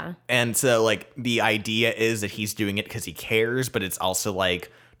enough. Yeah. And so like the idea is that he's doing it because he cares, but it's also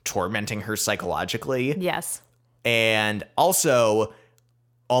like tormenting her psychologically. Yes. And also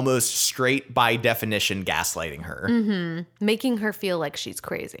almost straight by definition gaslighting her. Making her feel like she's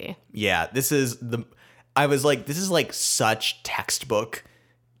crazy. Yeah, this is like such textbook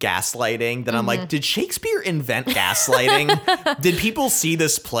gaslighting that I'm like, did Shakespeare invent gaslighting? Did people see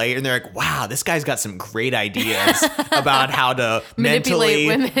this play and they're like, wow, this guy's got some great ideas about how to mentally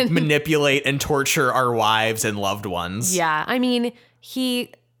manipulate and torture our wives and loved ones. Yeah, I mean,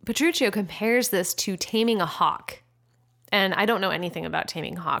 Petruchio compares this to taming a hawk. And I don't know anything about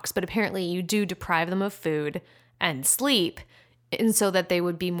taming hawks, but apparently you do deprive them of food and sleep, and so that they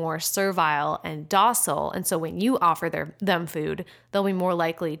would be more servile and docile. And so when you offer them food, they'll be more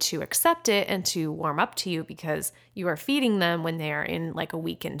likely to accept it and to warm up to you because you are feeding them when they are in like a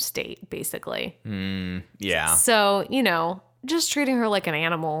weakened state, basically. Yeah. So, just treating her like an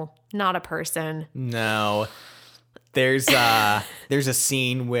animal, not a person. No. There's a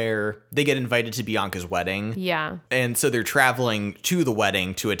scene where they get invited to Bianca's wedding. Yeah. And so they're traveling to the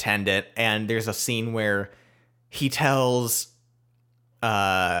wedding to attend it. And there's a scene where he tells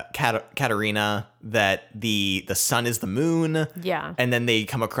Katerina that the sun is the moon. Yeah. And then they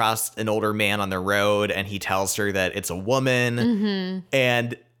come across an older man on the road and he tells her that it's a woman.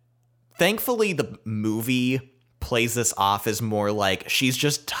 And thankfully the movie plays this off as more like she's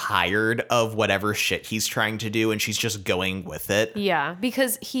just tired of whatever shit he's trying to do and she's just going with it. Yeah,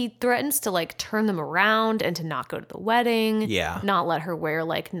 because he threatens to like turn them around and to not go to the wedding. Yeah. Not let her wear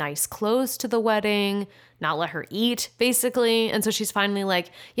like nice clothes to the wedding, not let her eat, basically. And so she's finally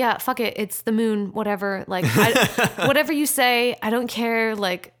like, yeah, fuck it. It's the moon, whatever. Like, whatever you say, I don't care.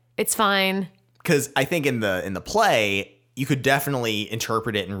 Like, it's fine. Because I think in the play, you could definitely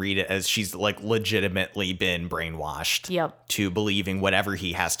interpret it and read it as she's like legitimately been brainwashed to believing whatever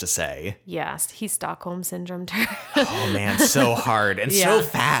he has to say. Yes, he's Stockholm syndromed her. Oh man, so hard and so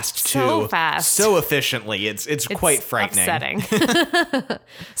fast too. So fast. So efficiently. It's quite frightening. Upsetting.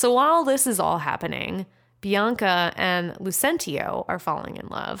 So while this is all happening, Bianca and Lucentio are falling in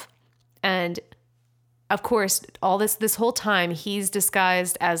love. And of course, all this whole time he's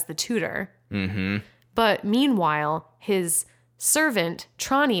disguised as the tutor. But meanwhile, his servant,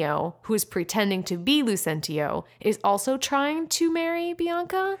 Tranio, who is pretending to be Lucentio, is also trying to marry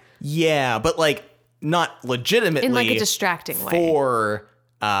Bianca. Yeah, but like not legitimately. In like a distracting way. For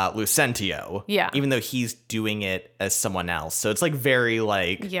Lucentio. Yeah. Even though he's doing it as someone else. So it's like very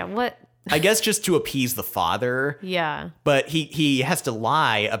like. Yeah, what? I guess just to appease the father. Yeah. But he has to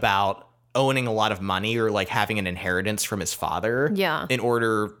lie about owning a lot of money or like having an inheritance from his father. Yeah. In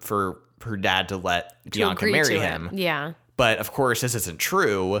order for her dad to let Bianca marry him. Yeah. But of course, this isn't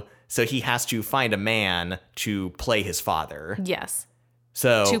true. So he has to find a man to play his father. Yes.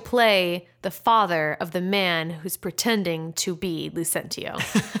 So to play the father of the man who's pretending to be Lucentio.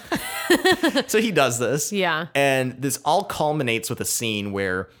 So he does this. Yeah. And this all culminates with a scene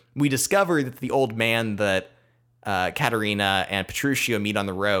where we discover that the old man that Katerina and Petruchio meet on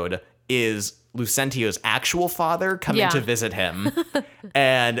the road is Lucentio's actual father coming to visit him.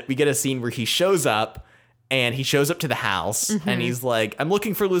 And we get a scene where he shows up And he shows up to the house and he's like, I'm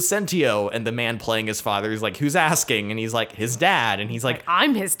looking for Lucentio. And the man playing his father is like, who's asking? And he's like, his dad. And he's like,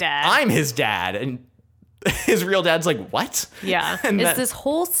 I'm his dad. I'm his dad. And his real dad's like, what? Yeah. And it's this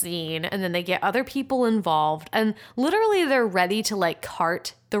whole scene. And then they get other people involved. And literally they're ready to like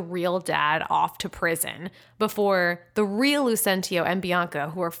cart the real dad off to prison before the real Lucentio and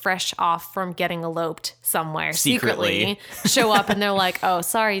Bianca, who are fresh off from getting eloped somewhere secretly show up. And they're like, oh,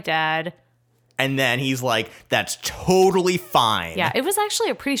 sorry, dad. And then he's like, that's totally fine. Yeah, it was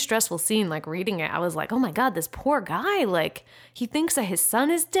actually a pretty stressful scene, like reading it. I was like, oh my God, this poor guy. Like, he thinks that his son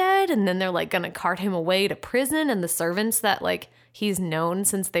is dead. And then they're like going to cart him away to prison. And the servants that like he's known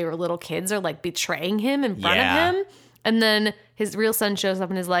since they were little kids are like betraying him in front of him. And then his real son shows up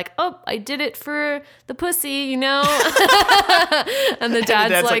and is like, oh, I did it for the pussy, you know? And the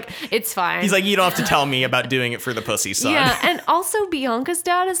dad's like, it's fine. He's like, you don't have to tell me about doing it for the pussy, son. Yeah, and also Bianca's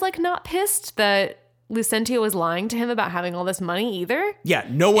dad is like not pissed that Lucentio was lying to him about having all this money either. Yeah,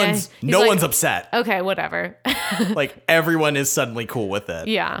 no one's upset. Okay, whatever. Like, everyone is suddenly cool with it.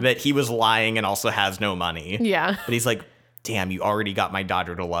 Yeah. That he was lying and also has no money. Yeah. But he's like, damn, you already got my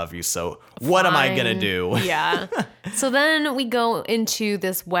daughter to love you, so what am I gonna do? Yeah. So then we go into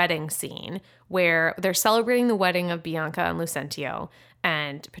this wedding scene where they're celebrating the wedding of Bianca and Lucentio.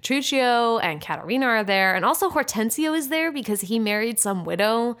 And Petruchio and Caterina are there. And also Hortensio is there because he married some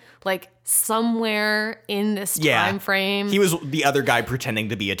widow, like somewhere in this time frame. He was the other guy pretending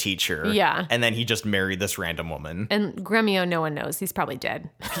to be a teacher. Yeah. And then he just married this random woman. And Gremio, no one knows. He's probably dead.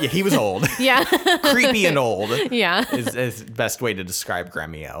 Yeah, he was old. Yeah. Creepy and old. Yeah. Is the best way to describe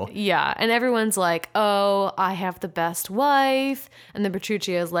Gremio. Yeah. And everyone's like, oh, I have the best wife. And then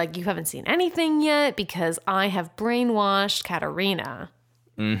Petruchio's like, you haven't seen anything yet because I have brainwashed Caterina.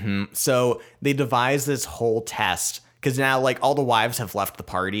 So they devised this whole test because now like all the wives have left the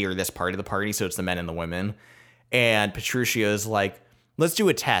party or this part of the party. So it's the men and the women. And Petruchio is like, let's do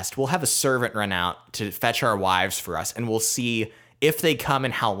a test. We'll have a servant run out to fetch our wives for us. And we'll see if they come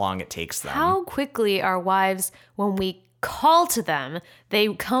and how long it takes them. How quickly our wives, when we call to them,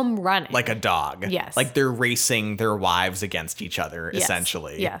 they come running. Like a dog. Yes. Like they're racing their wives against each other,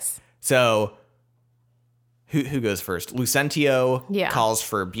 essentially. Yes. So who goes first? Lucentio calls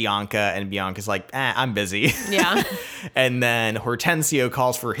for Bianca, and Bianca's like, I'm busy. Yeah. And then Hortensio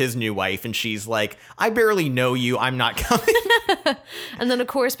calls for his new wife, and she's like, I barely know you. I'm not coming. And then, of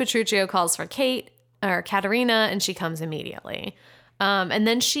course, Petruchio calls for Caterina, and she comes immediately. And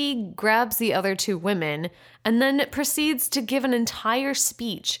then she grabs the other two women and then proceeds to give an entire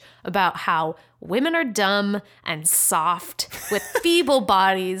speech about how women are dumb and soft with feeble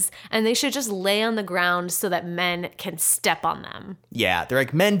bodies and they should just lay on the ground so that men can step on them. Yeah, they're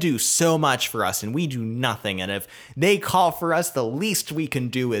like, men do so much for us and we do nothing. And if they call for us, the least we can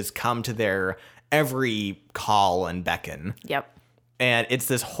do is come to their every call and beckon. Yep. And it's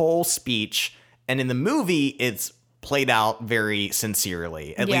this whole speech. And in the movie, it's played out very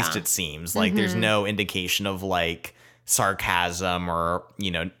sincerely. At least it seems like there's no indication of like sarcasm or,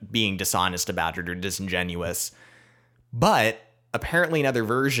 being dishonest about it or disingenuous. But apparently in other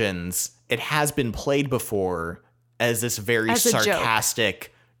versions, it has been played before as this very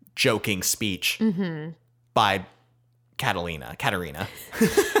sarcastic, joking speech by Caterina.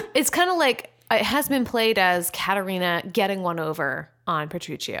 It's kind of like it has been played as Caterina getting one over on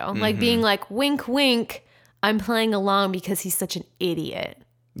Petruchio. Like being like, wink, wink. I'm playing along because he's such an idiot.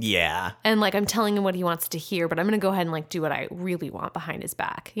 Yeah. And like, I'm telling him what he wants to hear, but I'm going to go ahead and like do what I really want behind his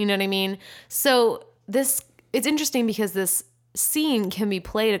back. You know what I mean? So it's interesting because this scene can be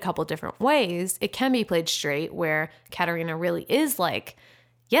played a couple different ways. It can be played straight where Caterina really is like,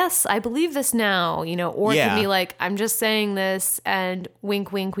 yes, I believe this now, or it can be like, I'm just saying this and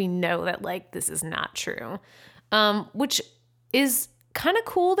wink, wink. We know that like, this is not true. Which is kind of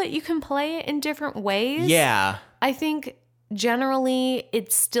cool that you can play it in different ways. Yeah. I think generally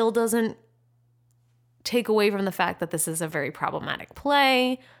it still doesn't take away from the fact that this is a very problematic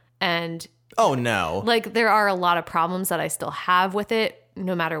play. And oh no, like there are a lot of problems that I still have with it,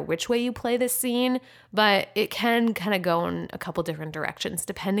 no matter which way you play this scene, but it can kind of go in a couple different directions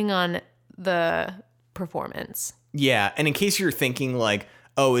depending on the performance. Yeah. And in case you're thinking like,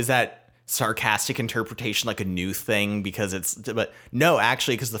 oh, is that sarcastic interpretation like a new thing but no,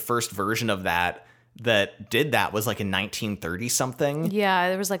 actually, because the first version of that did that was like in 1930 something. Yeah,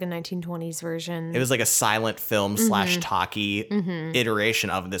 there was like a 1920s version. It was like a silent film / talkie iteration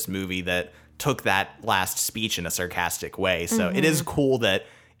of this movie that took that last speech in a sarcastic way. So it is cool that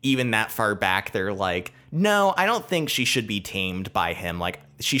even that far back they're like, no, I don't think she should be tamed by him. Like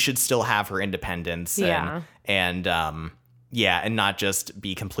she should still have her independence. Yeah. And Yeah, and not just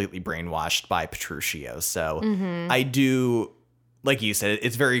be completely brainwashed by Petruchio. So I do, like you said,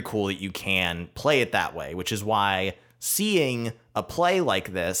 it's very cool that you can play it that way, which is why seeing a play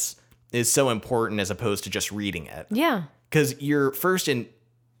like this is so important as opposed to just reading it. Yeah. Because your first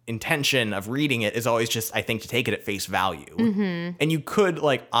intention of reading it is always just, I think, to take it at face value. And you could,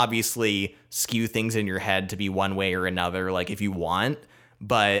 like, obviously skew things in your head to be one way or another, like, if you want.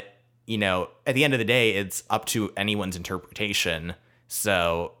 But, you know, at the end of the day, it's up to anyone's interpretation.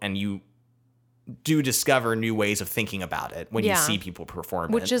 So, and you do discover new ways of thinking about it when you see people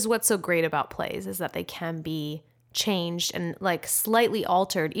perform it. Which is what's so great about plays, is that they can be changed and like slightly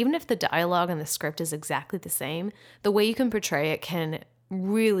altered. Even if the dialogue and the script is exactly the same, the way you can portray it can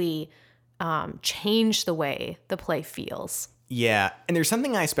really change the way the play feels. Yeah, and there's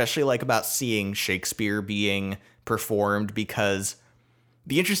something I especially like about seeing Shakespeare being performed, because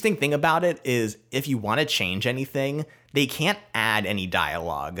the interesting thing about it is if you want to change anything, they can't add any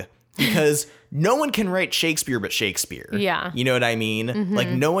dialogue because no one can write Shakespeare but Shakespeare. Yeah. You know what I mean? Like,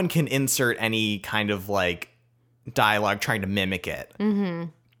 no one can insert any kind of like dialogue trying to mimic it.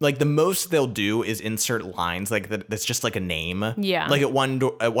 Like, the most they'll do is insert lines like that's just like a name. Yeah. Like at one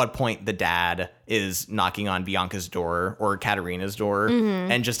point, the dad is knocking on Bianca's door or Katerina's door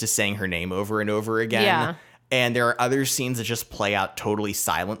and just is saying her name over and over again. Yeah. And there are other scenes that just play out totally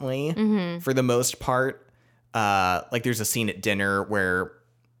silently for the most part. Like, there's a scene at dinner where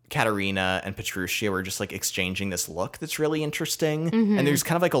Katerina and Petruchio are just like exchanging this look that's really interesting. And there's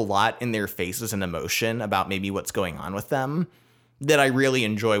kind of like a lot in their faces and emotion about maybe what's going on with them that I really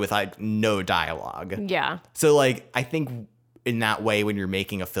enjoy with like no dialogue. Yeah. So like, I think in that way, when you're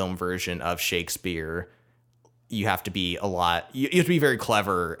making a film version of Shakespeare, you have to be you have to be very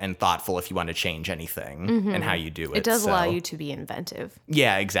clever and thoughtful if you want to change anything and how you do it. It does allow you to be inventive.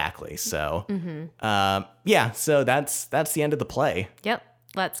 Yeah, exactly. So, yeah, so that's the end of the play. Yep.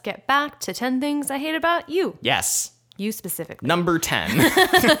 Let's get back to 10 things I hate about you. Yes. You specifically. Number 10.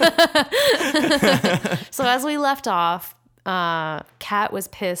 So as we left off, Kat was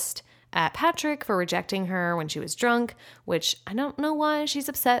pissed at Patrick for rejecting her when she was drunk, which I don't know why she's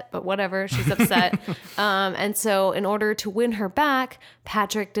upset, but whatever, she's upset. And so in order to win her back,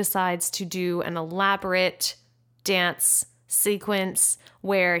 Patrick decides to do an elaborate dance sequence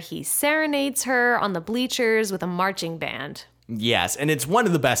where he serenades her on the bleachers with a marching band. Yes, and it's one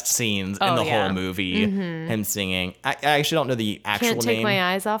of the best scenes in the whole movie, him singing. I actually don't know the actual name. Can't Take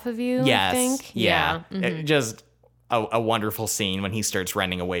My Eyes Off of You, yes, I think. Yeah. It just a wonderful scene when he starts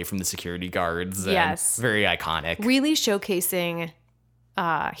running away from the security guards. Yes. Very iconic. Really showcasing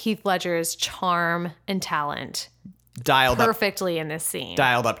Heath Ledger's charm and talent perfectly in this scene.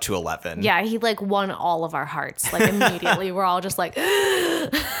 Dialed up to 11. Yeah, he like won all of our hearts. Like immediately, we're all just like,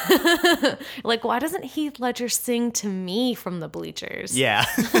 like, why doesn't Heath Ledger sing to me from the bleachers? Yeah.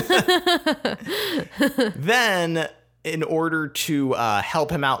 Then, in order to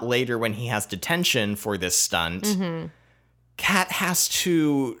help him out later when he has detention for this stunt, Kat has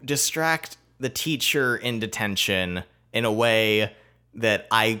to distract the teacher in detention in a way that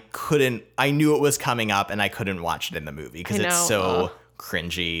I knew it was coming up and I couldn't watch it in the movie because it's so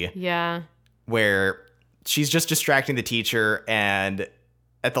cringy. Yeah. Where she's just distracting the teacher and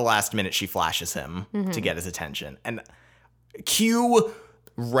at the last minute she flashes him to get his attention. And cue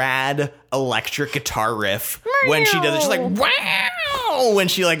rad electric guitar riff when she does it. She's like, wow! When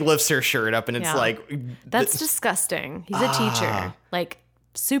she like lifts her shirt up and it's like... That's disgusting. He's a teacher. Like,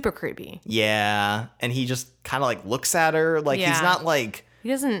 super creepy. Yeah. And he just kind of like looks at her. Like, he's not like... He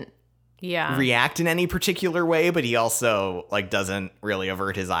doesn't... Yeah. React in any particular way, but he also like doesn't really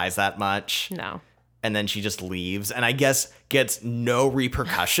avert his eyes that much. No. And then she just leaves and I guess gets no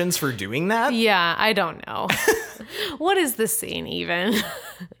repercussions for doing that. Yeah, I don't know. What is this scene even?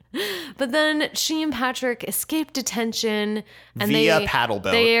 But then she and Patrick escape detention and via paddle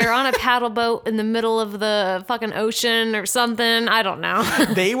boat. They are on a paddle boat in the middle of the fucking ocean or something. I don't know.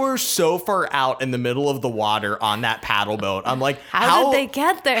 They were so far out in the middle of the water on that paddle boat. I'm like, how did they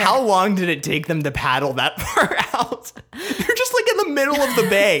get there? How long did it take them to paddle that far out? They're just like in the middle of the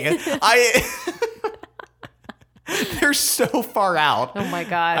bay. They're so far out. Oh my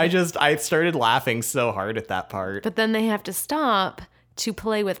God. I started laughing so hard at that part. But then they have to stop to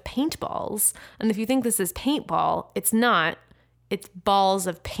play with paintballs. And if you think this is paintball, it's not. It's balls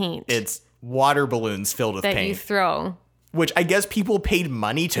of paint. It's water balloons filled with paint. That you throw. Which I guess people paid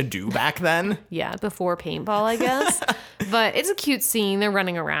money to do back then. Yeah, before paintball, I guess. But it's a cute scene. They're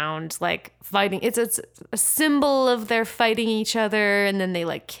running around, like, fighting. It's a symbol of their fighting each other, and then they,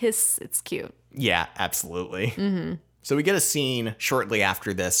 like, kiss. It's cute. Yeah, absolutely. So we get a scene shortly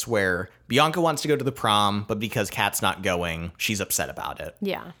after this where Bianca wants to go to the prom, but because Kat's not going, she's upset about it.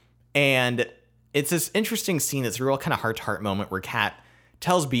 Yeah. And it's this interesting scene. It's a real kind of heart-to-heart moment where Kat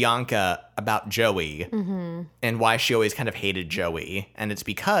tells Bianca about Joey and why she always kind of hated Joey. And it's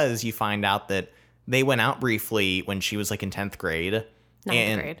because you find out that they went out briefly when she was like in 10th grade.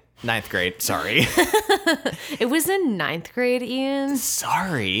 Ninth grade, sorry. It was in 9th grade, Ian.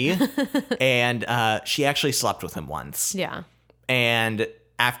 Sorry. And she actually slept with him once. Yeah. And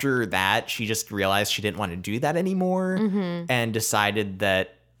after that, she just realized she didn't want to do that anymore and decided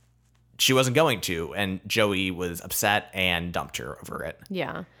that she wasn't going to. And Joey was upset and dumped her over it.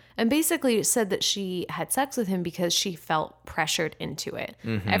 Yeah. And basically said that she had sex with him because she felt pressured into it.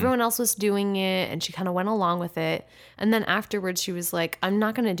 Everyone else was doing it and she kind of went along with it. And then afterwards she was like, I'm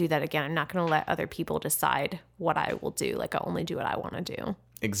not going to do that again. I'm not going to let other people decide what I will do. Like, I'll only do what I want to do.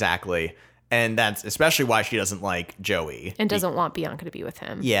 Exactly. And that's especially why she doesn't like Joey. And doesn't want Bianca to be with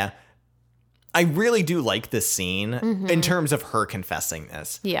him. Yeah. I really do like this scene in terms of her confessing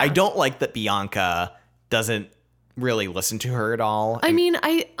this. Yeah. I don't like that Bianca doesn't really listen to her at all. I mean,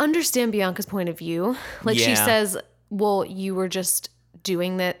 I understand Bianca's point of view. Like, she says, well, you were just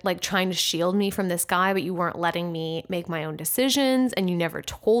doing that, like trying to shield me from this guy, but you weren't letting me make my own decisions. And you never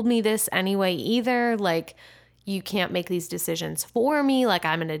told me this anyway either. Like, you can't make these decisions for me. Like,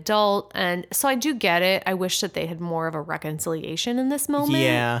 I'm an adult. And so I do get it. I wish that they had more of a reconciliation in this moment.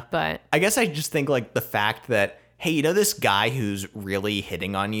 Yeah. But I guess I just think like the fact that, hey, you know this guy who's really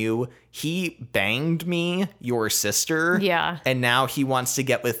hitting on you? He banged me, your sister. Yeah. And now he wants to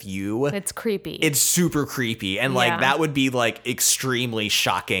get with you. it's creepy. It's super creepy. And like Yeah. that would be like extremely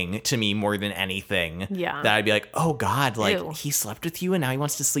shocking to me more than anything. Yeah. That I'd be like, oh God, like Ew. he slept with you and now he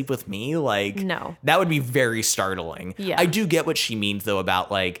wants to sleep with me. Like, No. That would be very startling. Yeah. I do get what she means though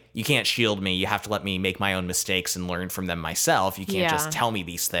about like, you can't shield me. You have to let me make my own mistakes and learn from them myself. You can't just tell me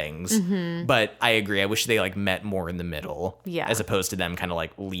these things. But I agree. I wish they like met more in the middle. Yeah. As opposed to them kind of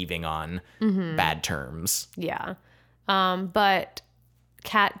like leaving on bad terms. Yeah. But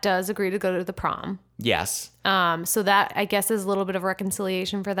Kat does agree to go to the prom. Yes. So that, I guess, is a little bit of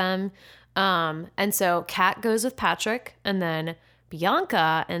reconciliation for them. And so Kat goes with Patrick, and then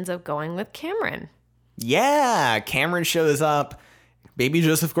Bianca ends up going with Cameron. Yeah, Cameron shows up, baby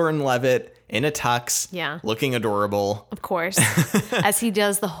Joseph Gordon-Levitt in a tux, Yeah. looking adorable. Of course, as he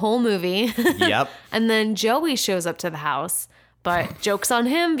does the whole movie. Yep. And then Joey shows up to the house, but joke's on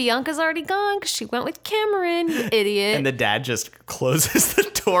him. Bianca's already gone because she went with Cameron, you idiot. And the dad just closes the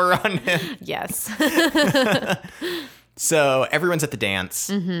door on him. Yes. So everyone's at the dance.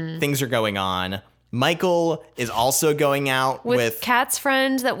 Things are going on. Michael is also going out with Kat's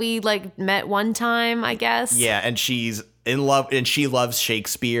friend that we like met one time, I guess. yeah, and she's in love and she loves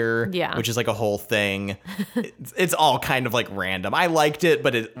Shakespeare, Yeah. which is like a whole thing. It's all kind of like random. I liked it,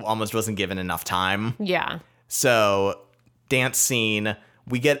 but it almost wasn't given enough time. Yeah. So, dance scene,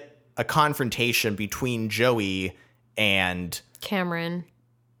 we get a confrontation between Joey and Cameron.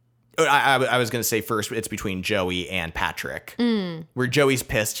 I was going to say first, it's between Joey and Patrick, where Joey's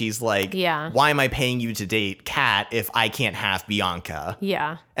pissed. He's like, Yeah. why am I paying you to date Kat if I can't have Bianca?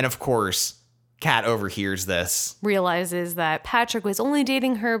 Yeah. And of course, Kat overhears this. Realizes that Patrick was only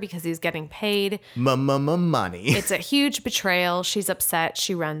dating her because he's getting paid. Money. It's a huge betrayal. She's upset.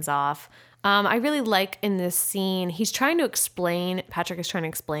 She runs off. I really like in this scene, Patrick is trying to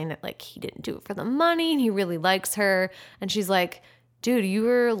explain that like he didn't do it for the money and he really likes her. And she's like, dude, you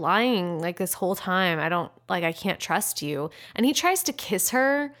were lying like this whole time. I can't trust you. And he tries to kiss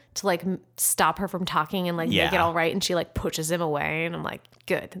her to like stop her from talking and like make it Yeah. all right. And she like pushes him away. And I'm like,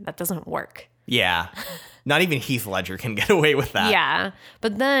 good, that doesn't work. Yeah. Not even Heath Ledger can get away with that. Yeah.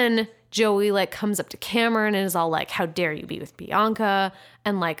 But then Joey like comes up to Cameron and is all like, how dare you be with Bianca?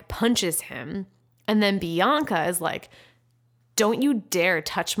 And like punches him. And then Bianca is like, don't you dare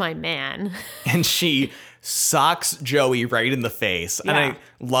touch my man. And she socks Joey right in the face. And Yeah. I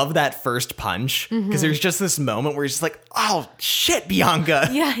love that first punch because there's just this moment where he's just like, oh shit, Bianca.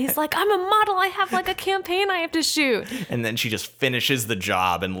 Yeah, he's like, I'm a model. I have like a campaign I have to shoot. And then she just finishes the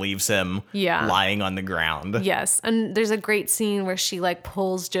job and leaves him Yeah. lying on the ground. Yes. And there's a great scene where she like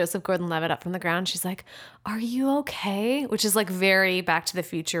pulls Joseph Gordon-Levitt up from the ground. She's like, are you okay? Which is like very Back to the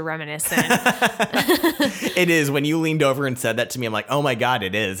Future reminiscent. It is. When you leaned over and said that to me, I'm like, oh my God,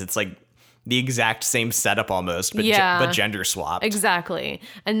 it is. It's like the exact same setup almost, but, Yeah. but gender swapped. Exactly.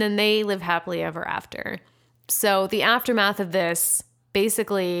 And then they live happily ever after. So the aftermath of this,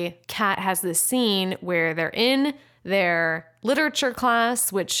 basically, Kat has this scene where they're in their literature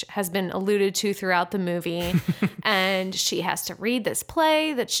class, which has been alluded to throughout the movie. And she has to read this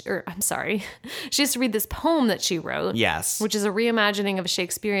play she has to read this poem that she wrote. Yes. Which is a reimagining of a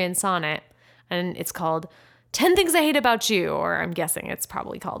Shakespearean sonnet. And it's called 10 Things I Hate About You, or I'm guessing it's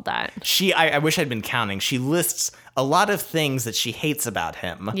probably called that. I wish I'd been counting. She lists a lot of things that she hates about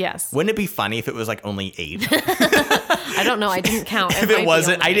him. Yes. Wouldn't it be funny if it was like only 8? I don't know. I didn't count. If it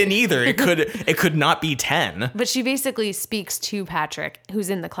wasn't, I didn't either. It could not be 10. But she basically speaks to Patrick, who's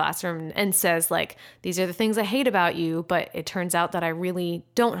in the classroom, and says, like, these are the things I hate about you, but it turns out that I really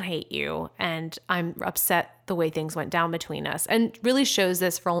don't hate you, and I'm upset the way things went down between us, and really shows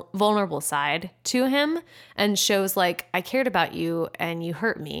this vulnerable side to him, and shows, like, I cared about you, and you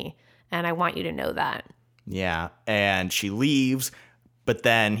hurt me, and I want you to know that. Yeah, and she leaves. But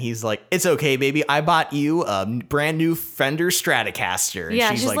then he's like, it's okay, baby. I bought you a brand new Fender Stratocaster. And yeah,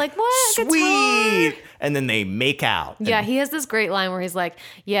 she's like, what? Sweet. Guitar? And then they make out. Yeah, he has this great line where he's like,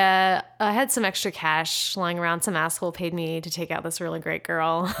 yeah, I had some extra cash lying around. Some asshole paid me to take out this really great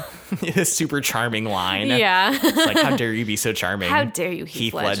girl. A super charming line. Yeah. It's like, how dare you be so charming? How dare you,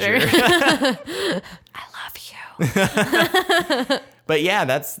 Heath Ledger. I love you. But yeah,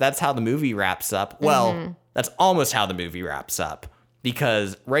 that's how the movie wraps up. Well, that's almost how the movie wraps up.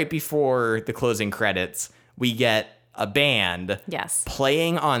 Because right before the closing credits, we get a band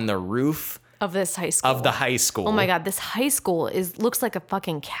playing on the roof of this high school. Of the high school. Oh my God, this high school looks like a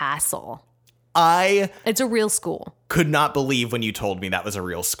fucking castle. It's a real school. Could not believe when you told me that was a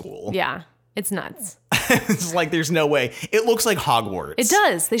real school. Yeah, it's nuts. It's like there's no way. It looks like Hogwarts. It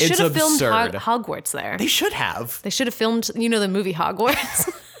does. They should have filmed Hogwarts there. They should have. They should have filmed, the movie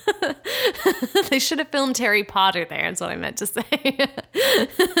Hogwarts. They should have filmed Harry Potter there, is what I meant to say.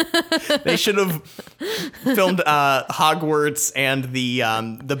 They should have filmed Hogwarts and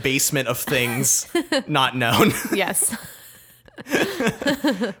the basement of things not known. Yes.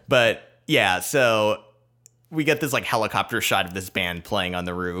 But yeah, so we get this like helicopter shot of this band playing on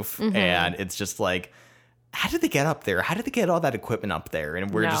the roof, and it's just like, how did they get up there? How did they get all that equipment up there?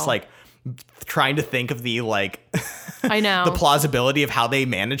 And we're just like trying to think of the like I know the plausibility of how they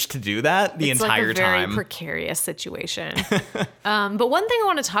managed to do that the entire time. It's like a very precarious situation. But one thing I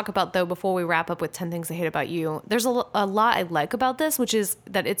want to talk about though before we wrap up with 10 Things I Hate About You, there's a lot I like about this, which is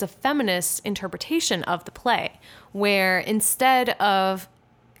that it's a feminist interpretation of the play, where instead of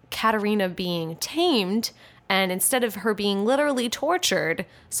Katerina being tamed and instead of her being literally tortured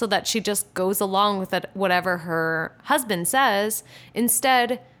so that she just goes along with it, whatever her husband says,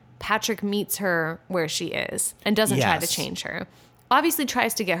 instead Patrick meets her where she is and doesn't try to change her. Obviously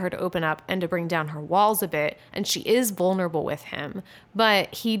tries to get her to open up and to bring down her walls a bit, and she is vulnerable with him,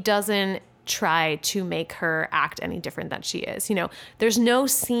 but he doesn't try to make her act any different than she is. There's no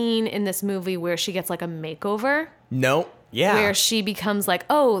scene in this movie where she gets like a makeover. No. Yeah. Where she becomes like,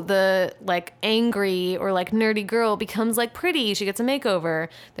 oh, the like angry or like nerdy girl becomes like pretty. She gets a makeover.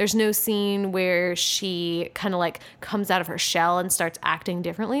 There's no scene where she kind of like comes out of her shell and starts acting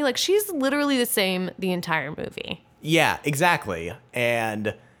differently. Like she's literally the same the entire movie. Yeah, exactly.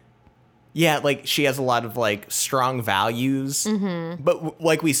 And yeah, like she has a lot of like strong values, but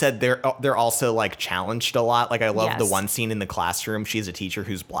like we said, they're also like challenged a lot. Like I love the one scene in the classroom. She's a teacher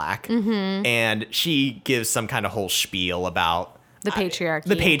who's black, and she gives some kind of whole spiel about the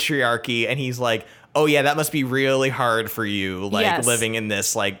patriarchy. And he's like, "Oh yeah, that must be really hard for you, like living in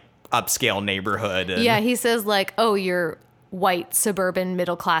this like upscale neighborhood." And yeah, he says like, "Oh, you're." White suburban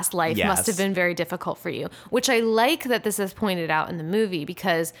middle class life must have been very difficult for you," which I like that this is pointed out in the movie,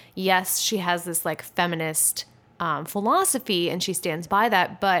 because yes, she has this like feminist philosophy and she stands by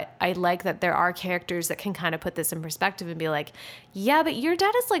that, but I like that there are characters that can kind of put this in perspective and be like, yeah, but your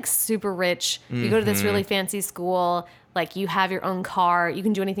dad is like super rich, you go to this really fancy school, like you have your own car, you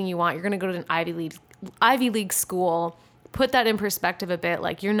can do anything you want, you're gonna go to an Ivy League school. Put that in perspective a bit.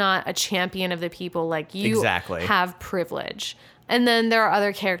 Like you're not a champion of the people. Like you have privilege. And then there are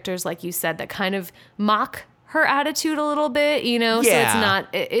other characters, like you said, that kind of mock her attitude a little bit, So it's not,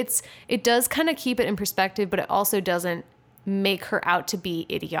 it does kind of keep it in perspective, but it also doesn't make her out to be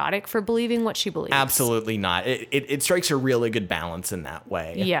idiotic for believing what she believes. Absolutely not. It strikes a really good balance in that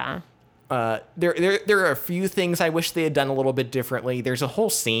way. Yeah. There are a few things I wish they had done a little bit differently. There's a whole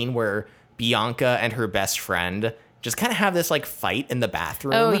scene where Bianca and her best friend just kind of have this like fight in the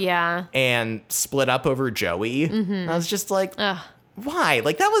bathroom. Oh, yeah. And split up over Joey. I was just like, why?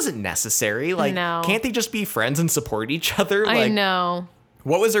 Like that wasn't necessary. Like, can't they just be friends and support each other? Like, I know.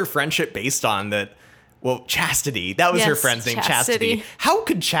 What was their friendship based on that Well, Chastity. That was her Yes, friend's name, Chastity. Chastity. How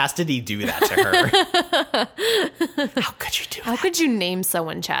could Chastity do that to her? How could you do How that? could you name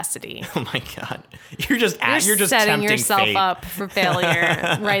someone Chastity? Oh my God. You're just Setting tempting yourself fate. up for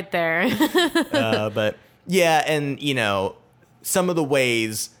failure right there. But yeah, and you know, some of the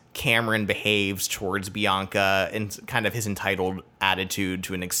ways Cameron behaves towards Bianca and kind of his entitled attitude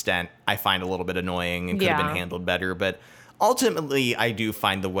to an extent, I find a little bit annoying and could have Yeah. been handled better. But ultimately, I do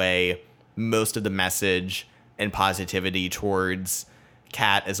find the way most of the message and positivity towards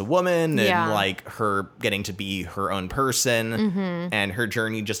Kat as a woman Yeah. and like her getting to be her own person and her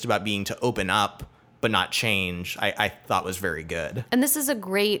journey just about being to open up but not change, I thought was very good. And this is a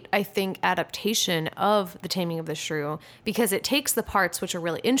great, I think, adaptation of The Taming of the Shrew, because it takes the parts which are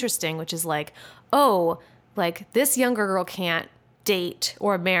really interesting, which is like, oh, like this younger girl can't date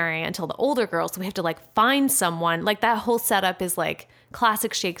or marry until the older girl, so we have to like find someone. Like that whole setup is like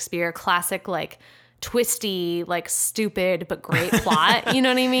classic Shakespeare, classic like twisty, like stupid but great plot. You know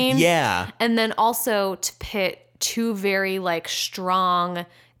what I mean? Yeah. And then also to pit two very like strong,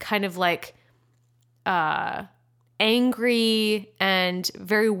 kind of like angry and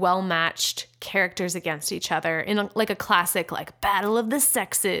very well matched characters against each other in like a classic like battle of the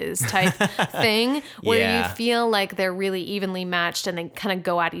sexes type thing, where Yeah. you feel like they're really evenly matched and they kind of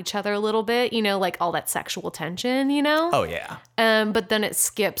go at each other a little bit, you know, like all that sexual tension, you know. Oh yeah. But then it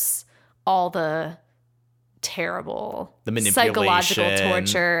skips all the terrible The manipulation. psychological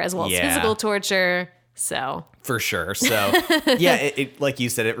torture as well as Yeah. physical torture. So For sure. So, yeah, it like you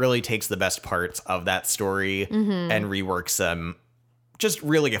said, it really takes the best parts of that story and reworks them just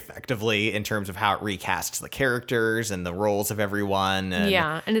really effectively in terms of how it recasts the characters and the roles of everyone. And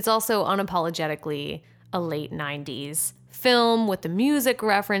yeah, and it's also unapologetically a late 90s film with the music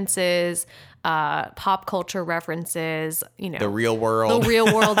references, pop culture references, you know. the real world. The real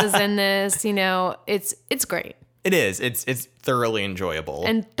world is in this, you know. It's great It is. It's thoroughly enjoyable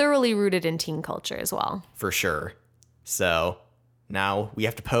and thoroughly rooted in teen culture as well. for sure. So now we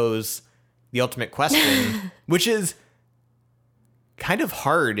have to pose the ultimate question, which is kind of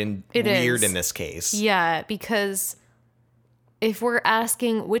hard and It weird is. in this case. Yeah, because if we're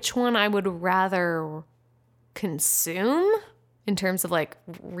asking which one I would rather consume in terms of like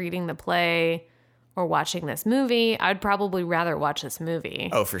reading the play or watching this movie, I'd probably rather watch this movie.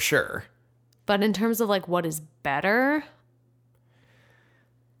 Oh, for sure. But in terms of like what is better,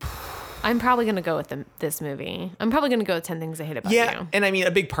 I'm probably going to go with this movie. I'm probably going to go with 10 Things I Hate About Yeah, You. and I mean,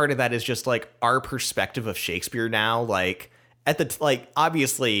 a big part of that is just like our perspective of Shakespeare now. Like at the like,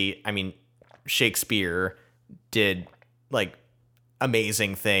 obviously, I mean, Shakespeare did like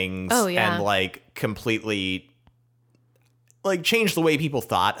amazing things. Oh, yeah. And like completely like changed the way people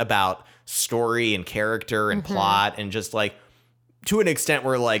thought about story and character and plot, and just like to an extent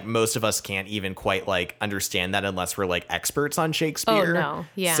where like most of us can't even quite like understand that unless we're like experts on Shakespeare. Oh, no.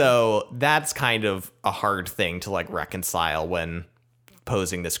 Yeah. So that's kind of a hard thing to like reconcile when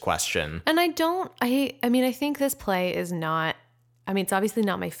posing this question. And I mean, I think this play is not, I mean, it's obviously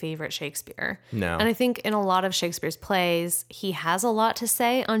not my favorite Shakespeare. No. And I think in a lot of Shakespeare's plays, he has a lot to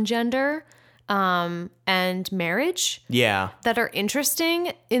say on gender and marriage Yeah. that are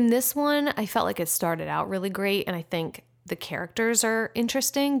interesting. In this one, I felt like it started out really great, and I think the characters are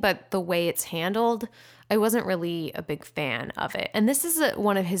interesting, but the way it's handled, I wasn't really a big fan of it. And this is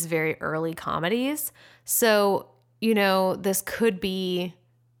one of his very early comedies. So, you know, this could be,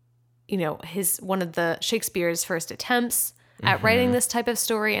 you know, one of the Shakespeare's first attempts at writing this type of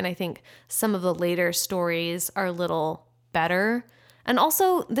story. And I think some of the later stories are a little better. And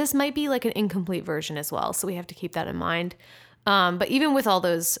also, this might be like an incomplete version as well. So we have to keep that in mind. But even with all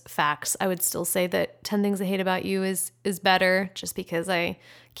those facts, I would still say that 10 Things I Hate About You is better, just because I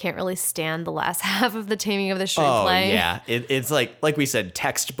can't really stand the last half of the Taming of the Shrew Oh, play. yeah. It's like we said,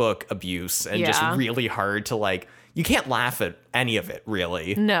 textbook abuse, and just Yeah. really hard to like, you can't laugh at any of it,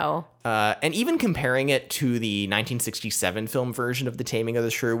 really. No. And even comparing it to the 1967 film version of The Taming of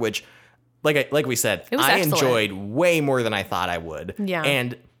the Shrew, which, like we said, It was I excellent. enjoyed way more than I thought I would. Yeah.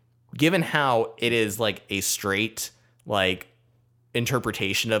 And given how it is like a straight, like,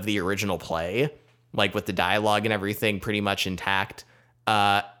 interpretation of the original play, like with the dialogue and everything pretty much intact,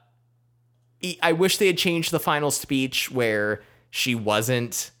 I wish they had changed the final speech where she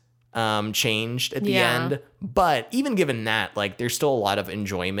wasn't changed at the Yeah. end. But even given that, like, there's still a lot of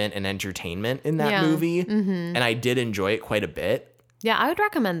enjoyment and entertainment in that Yeah. movie. And I did enjoy it quite a bit. Yeah, I would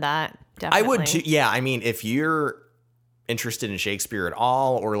recommend that. Definitely. I would too. Yeah, I mean, if you're interested in Shakespeare at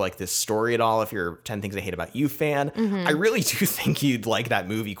all, or like this story at all, if you're 10 Things I Hate About You fan, I really do think you'd like that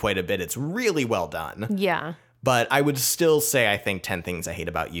movie quite a bit. It's really well done. Yeah. But I would still say I think 10 Things I Hate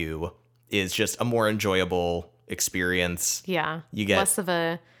About You is just a more enjoyable experience. Yeah. You get less of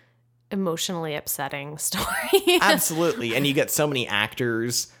a emotionally upsetting story. Absolutely. And you get so many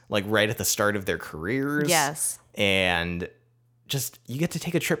actors like right at the start of their careers. Yes. And just you get to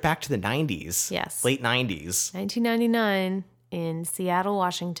take a trip back to the 90s. Yes. Late 90s. 1999 in Seattle,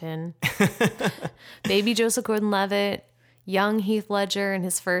 Washington. Baby Joseph Gordon-Levitt, young Heath Ledger in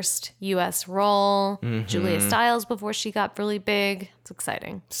his first U.S. role, Julia Stiles before she got really big. It's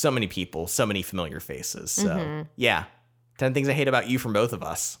exciting. So many people, so many familiar faces. So, yeah. 10 things I hate about you from both of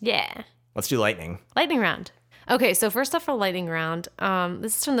us. Yeah. Let's do lightning. Lightning round. Okay, so first off for lightning round,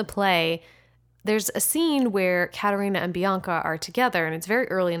 this is from the play. There's a scene where Katerina and Bianca are together, and it's very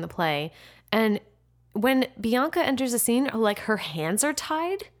early in the play. And when Bianca enters the scene, like her hands are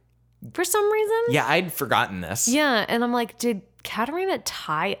tied for some reason. Yeah, I'd forgotten this. Yeah, and I'm like, did Katerina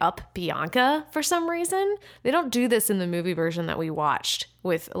tie up Bianca for some reason? They don't do this in the movie version that we watched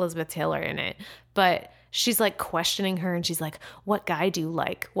with Elizabeth Taylor in it, but she's like questioning her and she's like, what guy do you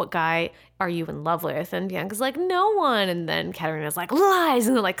like? What guy are you in love with? And Bianca's like, no one. And then Katerina's like, lies,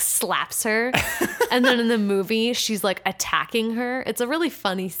 and then like slaps her. And then in the movie, she's like attacking her. It's a really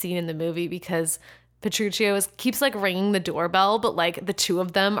funny scene in the movie because Petruchio keeps like ringing the doorbell, but like the two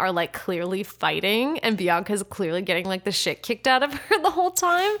of them are like clearly fighting and Bianca's clearly getting like the shit kicked out of her the whole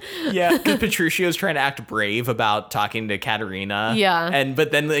time. Yeah, because Petruchio's trying to act brave about talking to Katerina. Yeah.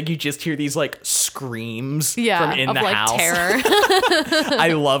 But then like you just hear these like screams from in of the like house. terror.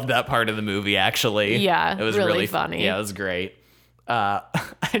 I loved that part of the movie actually. Yeah, it was really funny. Yeah, it was great. I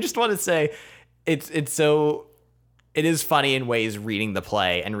just want to say it is funny in ways reading the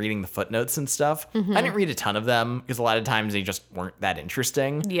play and reading the footnotes and stuff. I didn't read a ton of them because a lot of times they just weren't that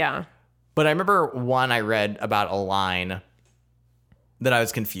interesting. Yeah. But I remember one I read about a line that I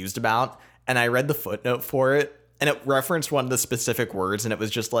was confused about, and I read the footnote for it, and it referenced one of the specific words, and it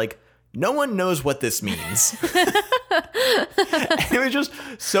was just like, no one knows what this means. And it was just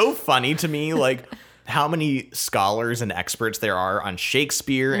so funny to me, like, how many scholars and experts there are on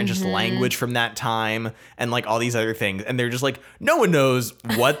Shakespeare and just language from that time and like all these other things. And they're just like, no one knows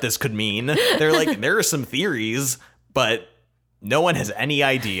what this could mean. They're like, there are some theories, but no one has any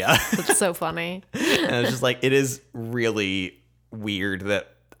idea. It's so funny. And it's just like, it is really weird that,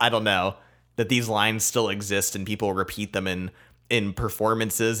 I don't know, that these lines still exist and people repeat them in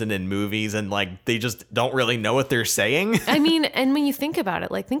performances and in movies, and like they just don't really know what they're saying. I mean, and when you think about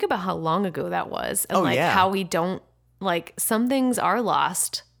it, like think about how long ago that was, and how we don't, like, some things are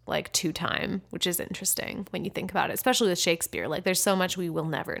lost like to time, which is interesting when you think about it, especially with Shakespeare. Like there's so much we will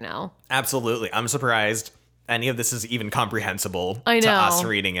never know. Absolutely. I'm surprised any of this is even comprehensible to us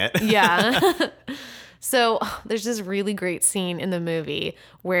reading it. Yeah. So there's this really great scene in the movie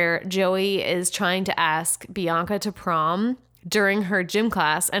where Joey is trying to ask Bianca to prom during her gym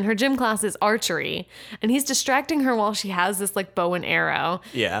class, and her gym class is archery, and he's distracting her while she has this like bow and arrow.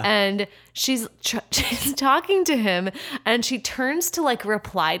 Yeah. And she's talking to him, and she turns to like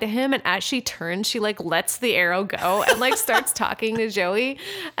reply to him, and as she turns, she like lets the arrow go and like starts talking to Joey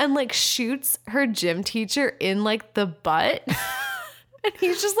and like shoots her gym teacher in like the butt. And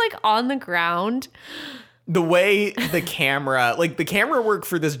he's just like on the ground. The way the camera work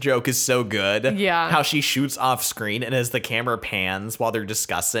for this joke is so good. Yeah. How she shoots off screen, and as the camera pans while they're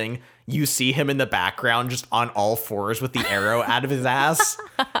discussing, you see him in the background just on all fours with the arrow out of his ass.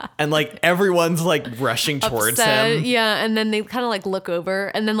 And like everyone's like rushing towards him. Yeah. And then they kind of like look over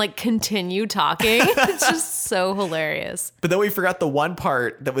and then like continue talking. It's just so hilarious. But then we forgot the one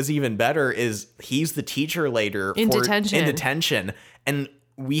part that was even better is he's the teacher later in detention. And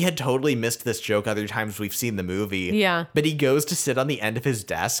we had totally missed this joke other times we've seen the movie. Yeah. But he goes to sit on the end of his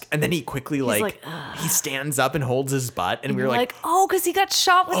desk, and then he quickly he stands up and holds his butt, and we were like, oh, because he got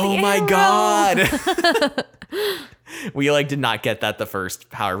shot with the arrow. Oh my God. We like did not get that the first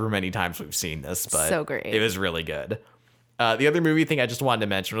however many times we've seen this, but so great. It was really good. The other movie thing I just wanted to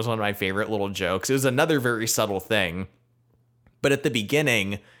mention was one of my favorite little jokes. It was another very subtle thing. But at the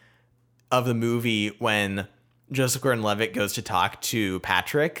beginning of the movie, when Joseph Gordon-Levitt goes to talk to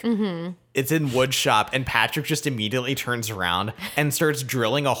Patrick, it's in woodshop, and Patrick just immediately turns around and starts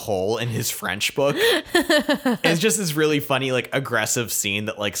drilling a hole in his French book. It's just this really funny, like, aggressive scene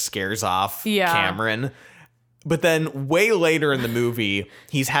that like scares off Cameron. But then way later in the movie,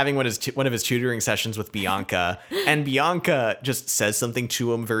 he's having one of his tutoring sessions with Bianca, and Bianca just says something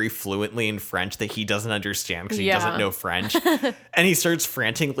to him very fluently in French that he doesn't understand because he doesn't know French. And he starts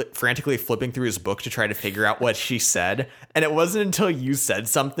frantically flipping through his book to try to figure out what she said. And it wasn't until you said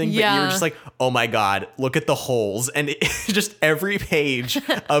something that you were just like, oh my God, look at the holes. And just every page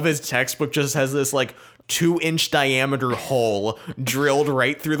of his textbook just has this like 2-inch diameter hole drilled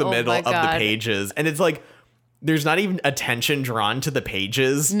right through the middle of the pages. And it's like, there's not even attention drawn to the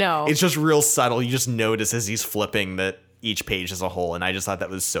pages. No. It's just real subtle. You just notice as he's flipping that each page is a hole. And I just thought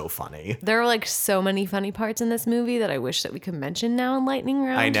that was so funny. There are like so many funny parts in this movie that I wish that we could mention now in Lightning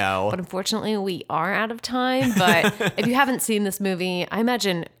Round. I know. But unfortunately, we are out of time. But if you haven't seen this movie, I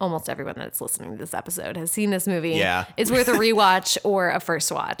imagine almost everyone that's listening to this episode has seen this movie. Yeah. It's worth a rewatch or a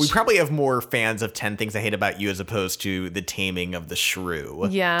first watch. We probably have more fans of 10 Things I Hate About You as opposed to The Taming of the Shrew.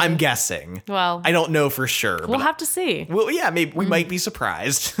 Yeah. I'm guessing. Well, I don't know for sure. We'll have to see. Well, yeah, maybe we might be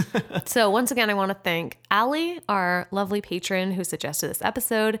surprised. So once again, I want to thank Allie, our lovely patron who suggested this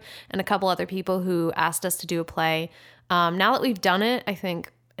episode, and a couple other people who asked us to do a play. Now that we've done it, I think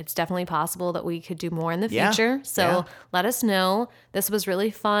it's definitely possible that we could do more in the future. So let us know. This was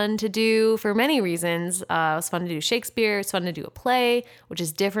really fun to do for many reasons. It was fun to do Shakespeare. It's fun to do a play, which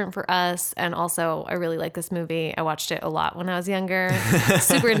is different for us. And also, I really like this movie. I watched it a lot when I was younger.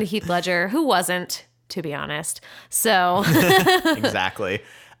 Super into Heath Ledger. Who wasn't, to be honest? So Exactly.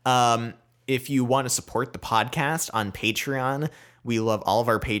 If you want to support the podcast on Patreon, we love all of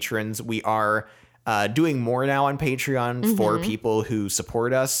our patrons. We are doing more now on Patreon for people who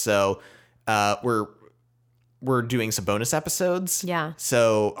support us. So we're doing some bonus episodes. Yeah.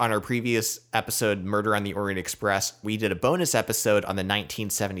 So on our previous episode, Murder on the Orient Express, we did a bonus episode on the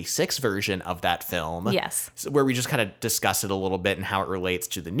 1976 version of that film. Yes. Where we just kind of discuss it a little bit and how it relates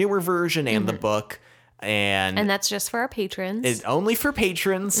to the newer version and the book. And that's just for our patrons. It's only for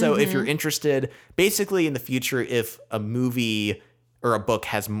patrons. So if you're interested, basically in the future, if a movie or a book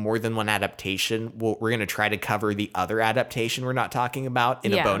has more than one adaptation, we're going to try to cover the other adaptation we're not talking about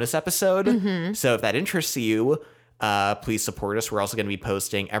in a bonus episode. So if that interests you, please support us. We're also going to be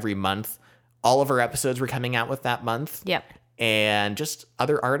posting every month all of our episodes we're coming out with that month. Yep. And just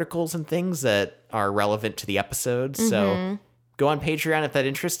other articles and things that are relevant to the episodes. So go on Patreon if that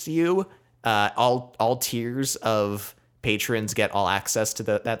interests you. All tiers of patrons get all access to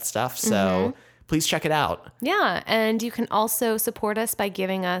that stuff. So please check it out. Yeah. And you can also support us by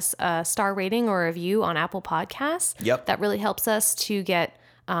giving us a star rating or a review on Apple Podcasts. Yep. That really helps us to get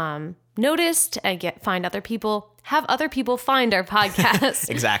noticed and have other people find our podcast.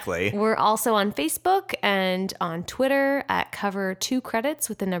 Exactly. We're also on Facebook and on Twitter at cover2credits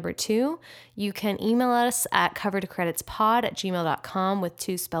with the number 2. You can email us at cover2creditspod@gmail.com with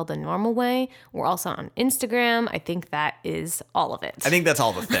 2 spelled the normal way. We're also on Instagram. I think that is all of it. I think that's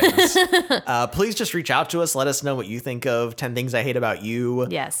all the things. Please just reach out to us. Let us know what you think of 10 Things I Hate About You.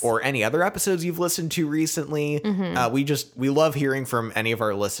 Yes. Or any other episodes you've listened to recently. We love hearing from any of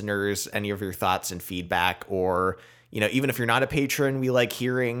our listeners, any of your thoughts and feedback, or even if you're not a patron, we like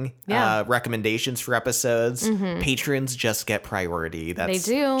hearing recommendations for episodes. Patrons just get priority. That's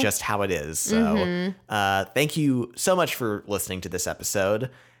they do. Just how it is. So thank you so much for listening to this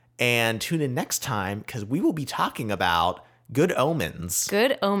episode. And tune in next time because we will be talking about Good Omens.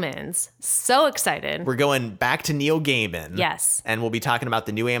 Good Omens. So excited. We're going back to Neil Gaiman. Yes. And we'll be talking about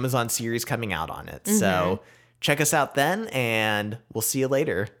the new Amazon series coming out on it. So check us out then, and we'll see you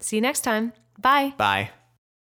later. See you next time. Bye. Bye.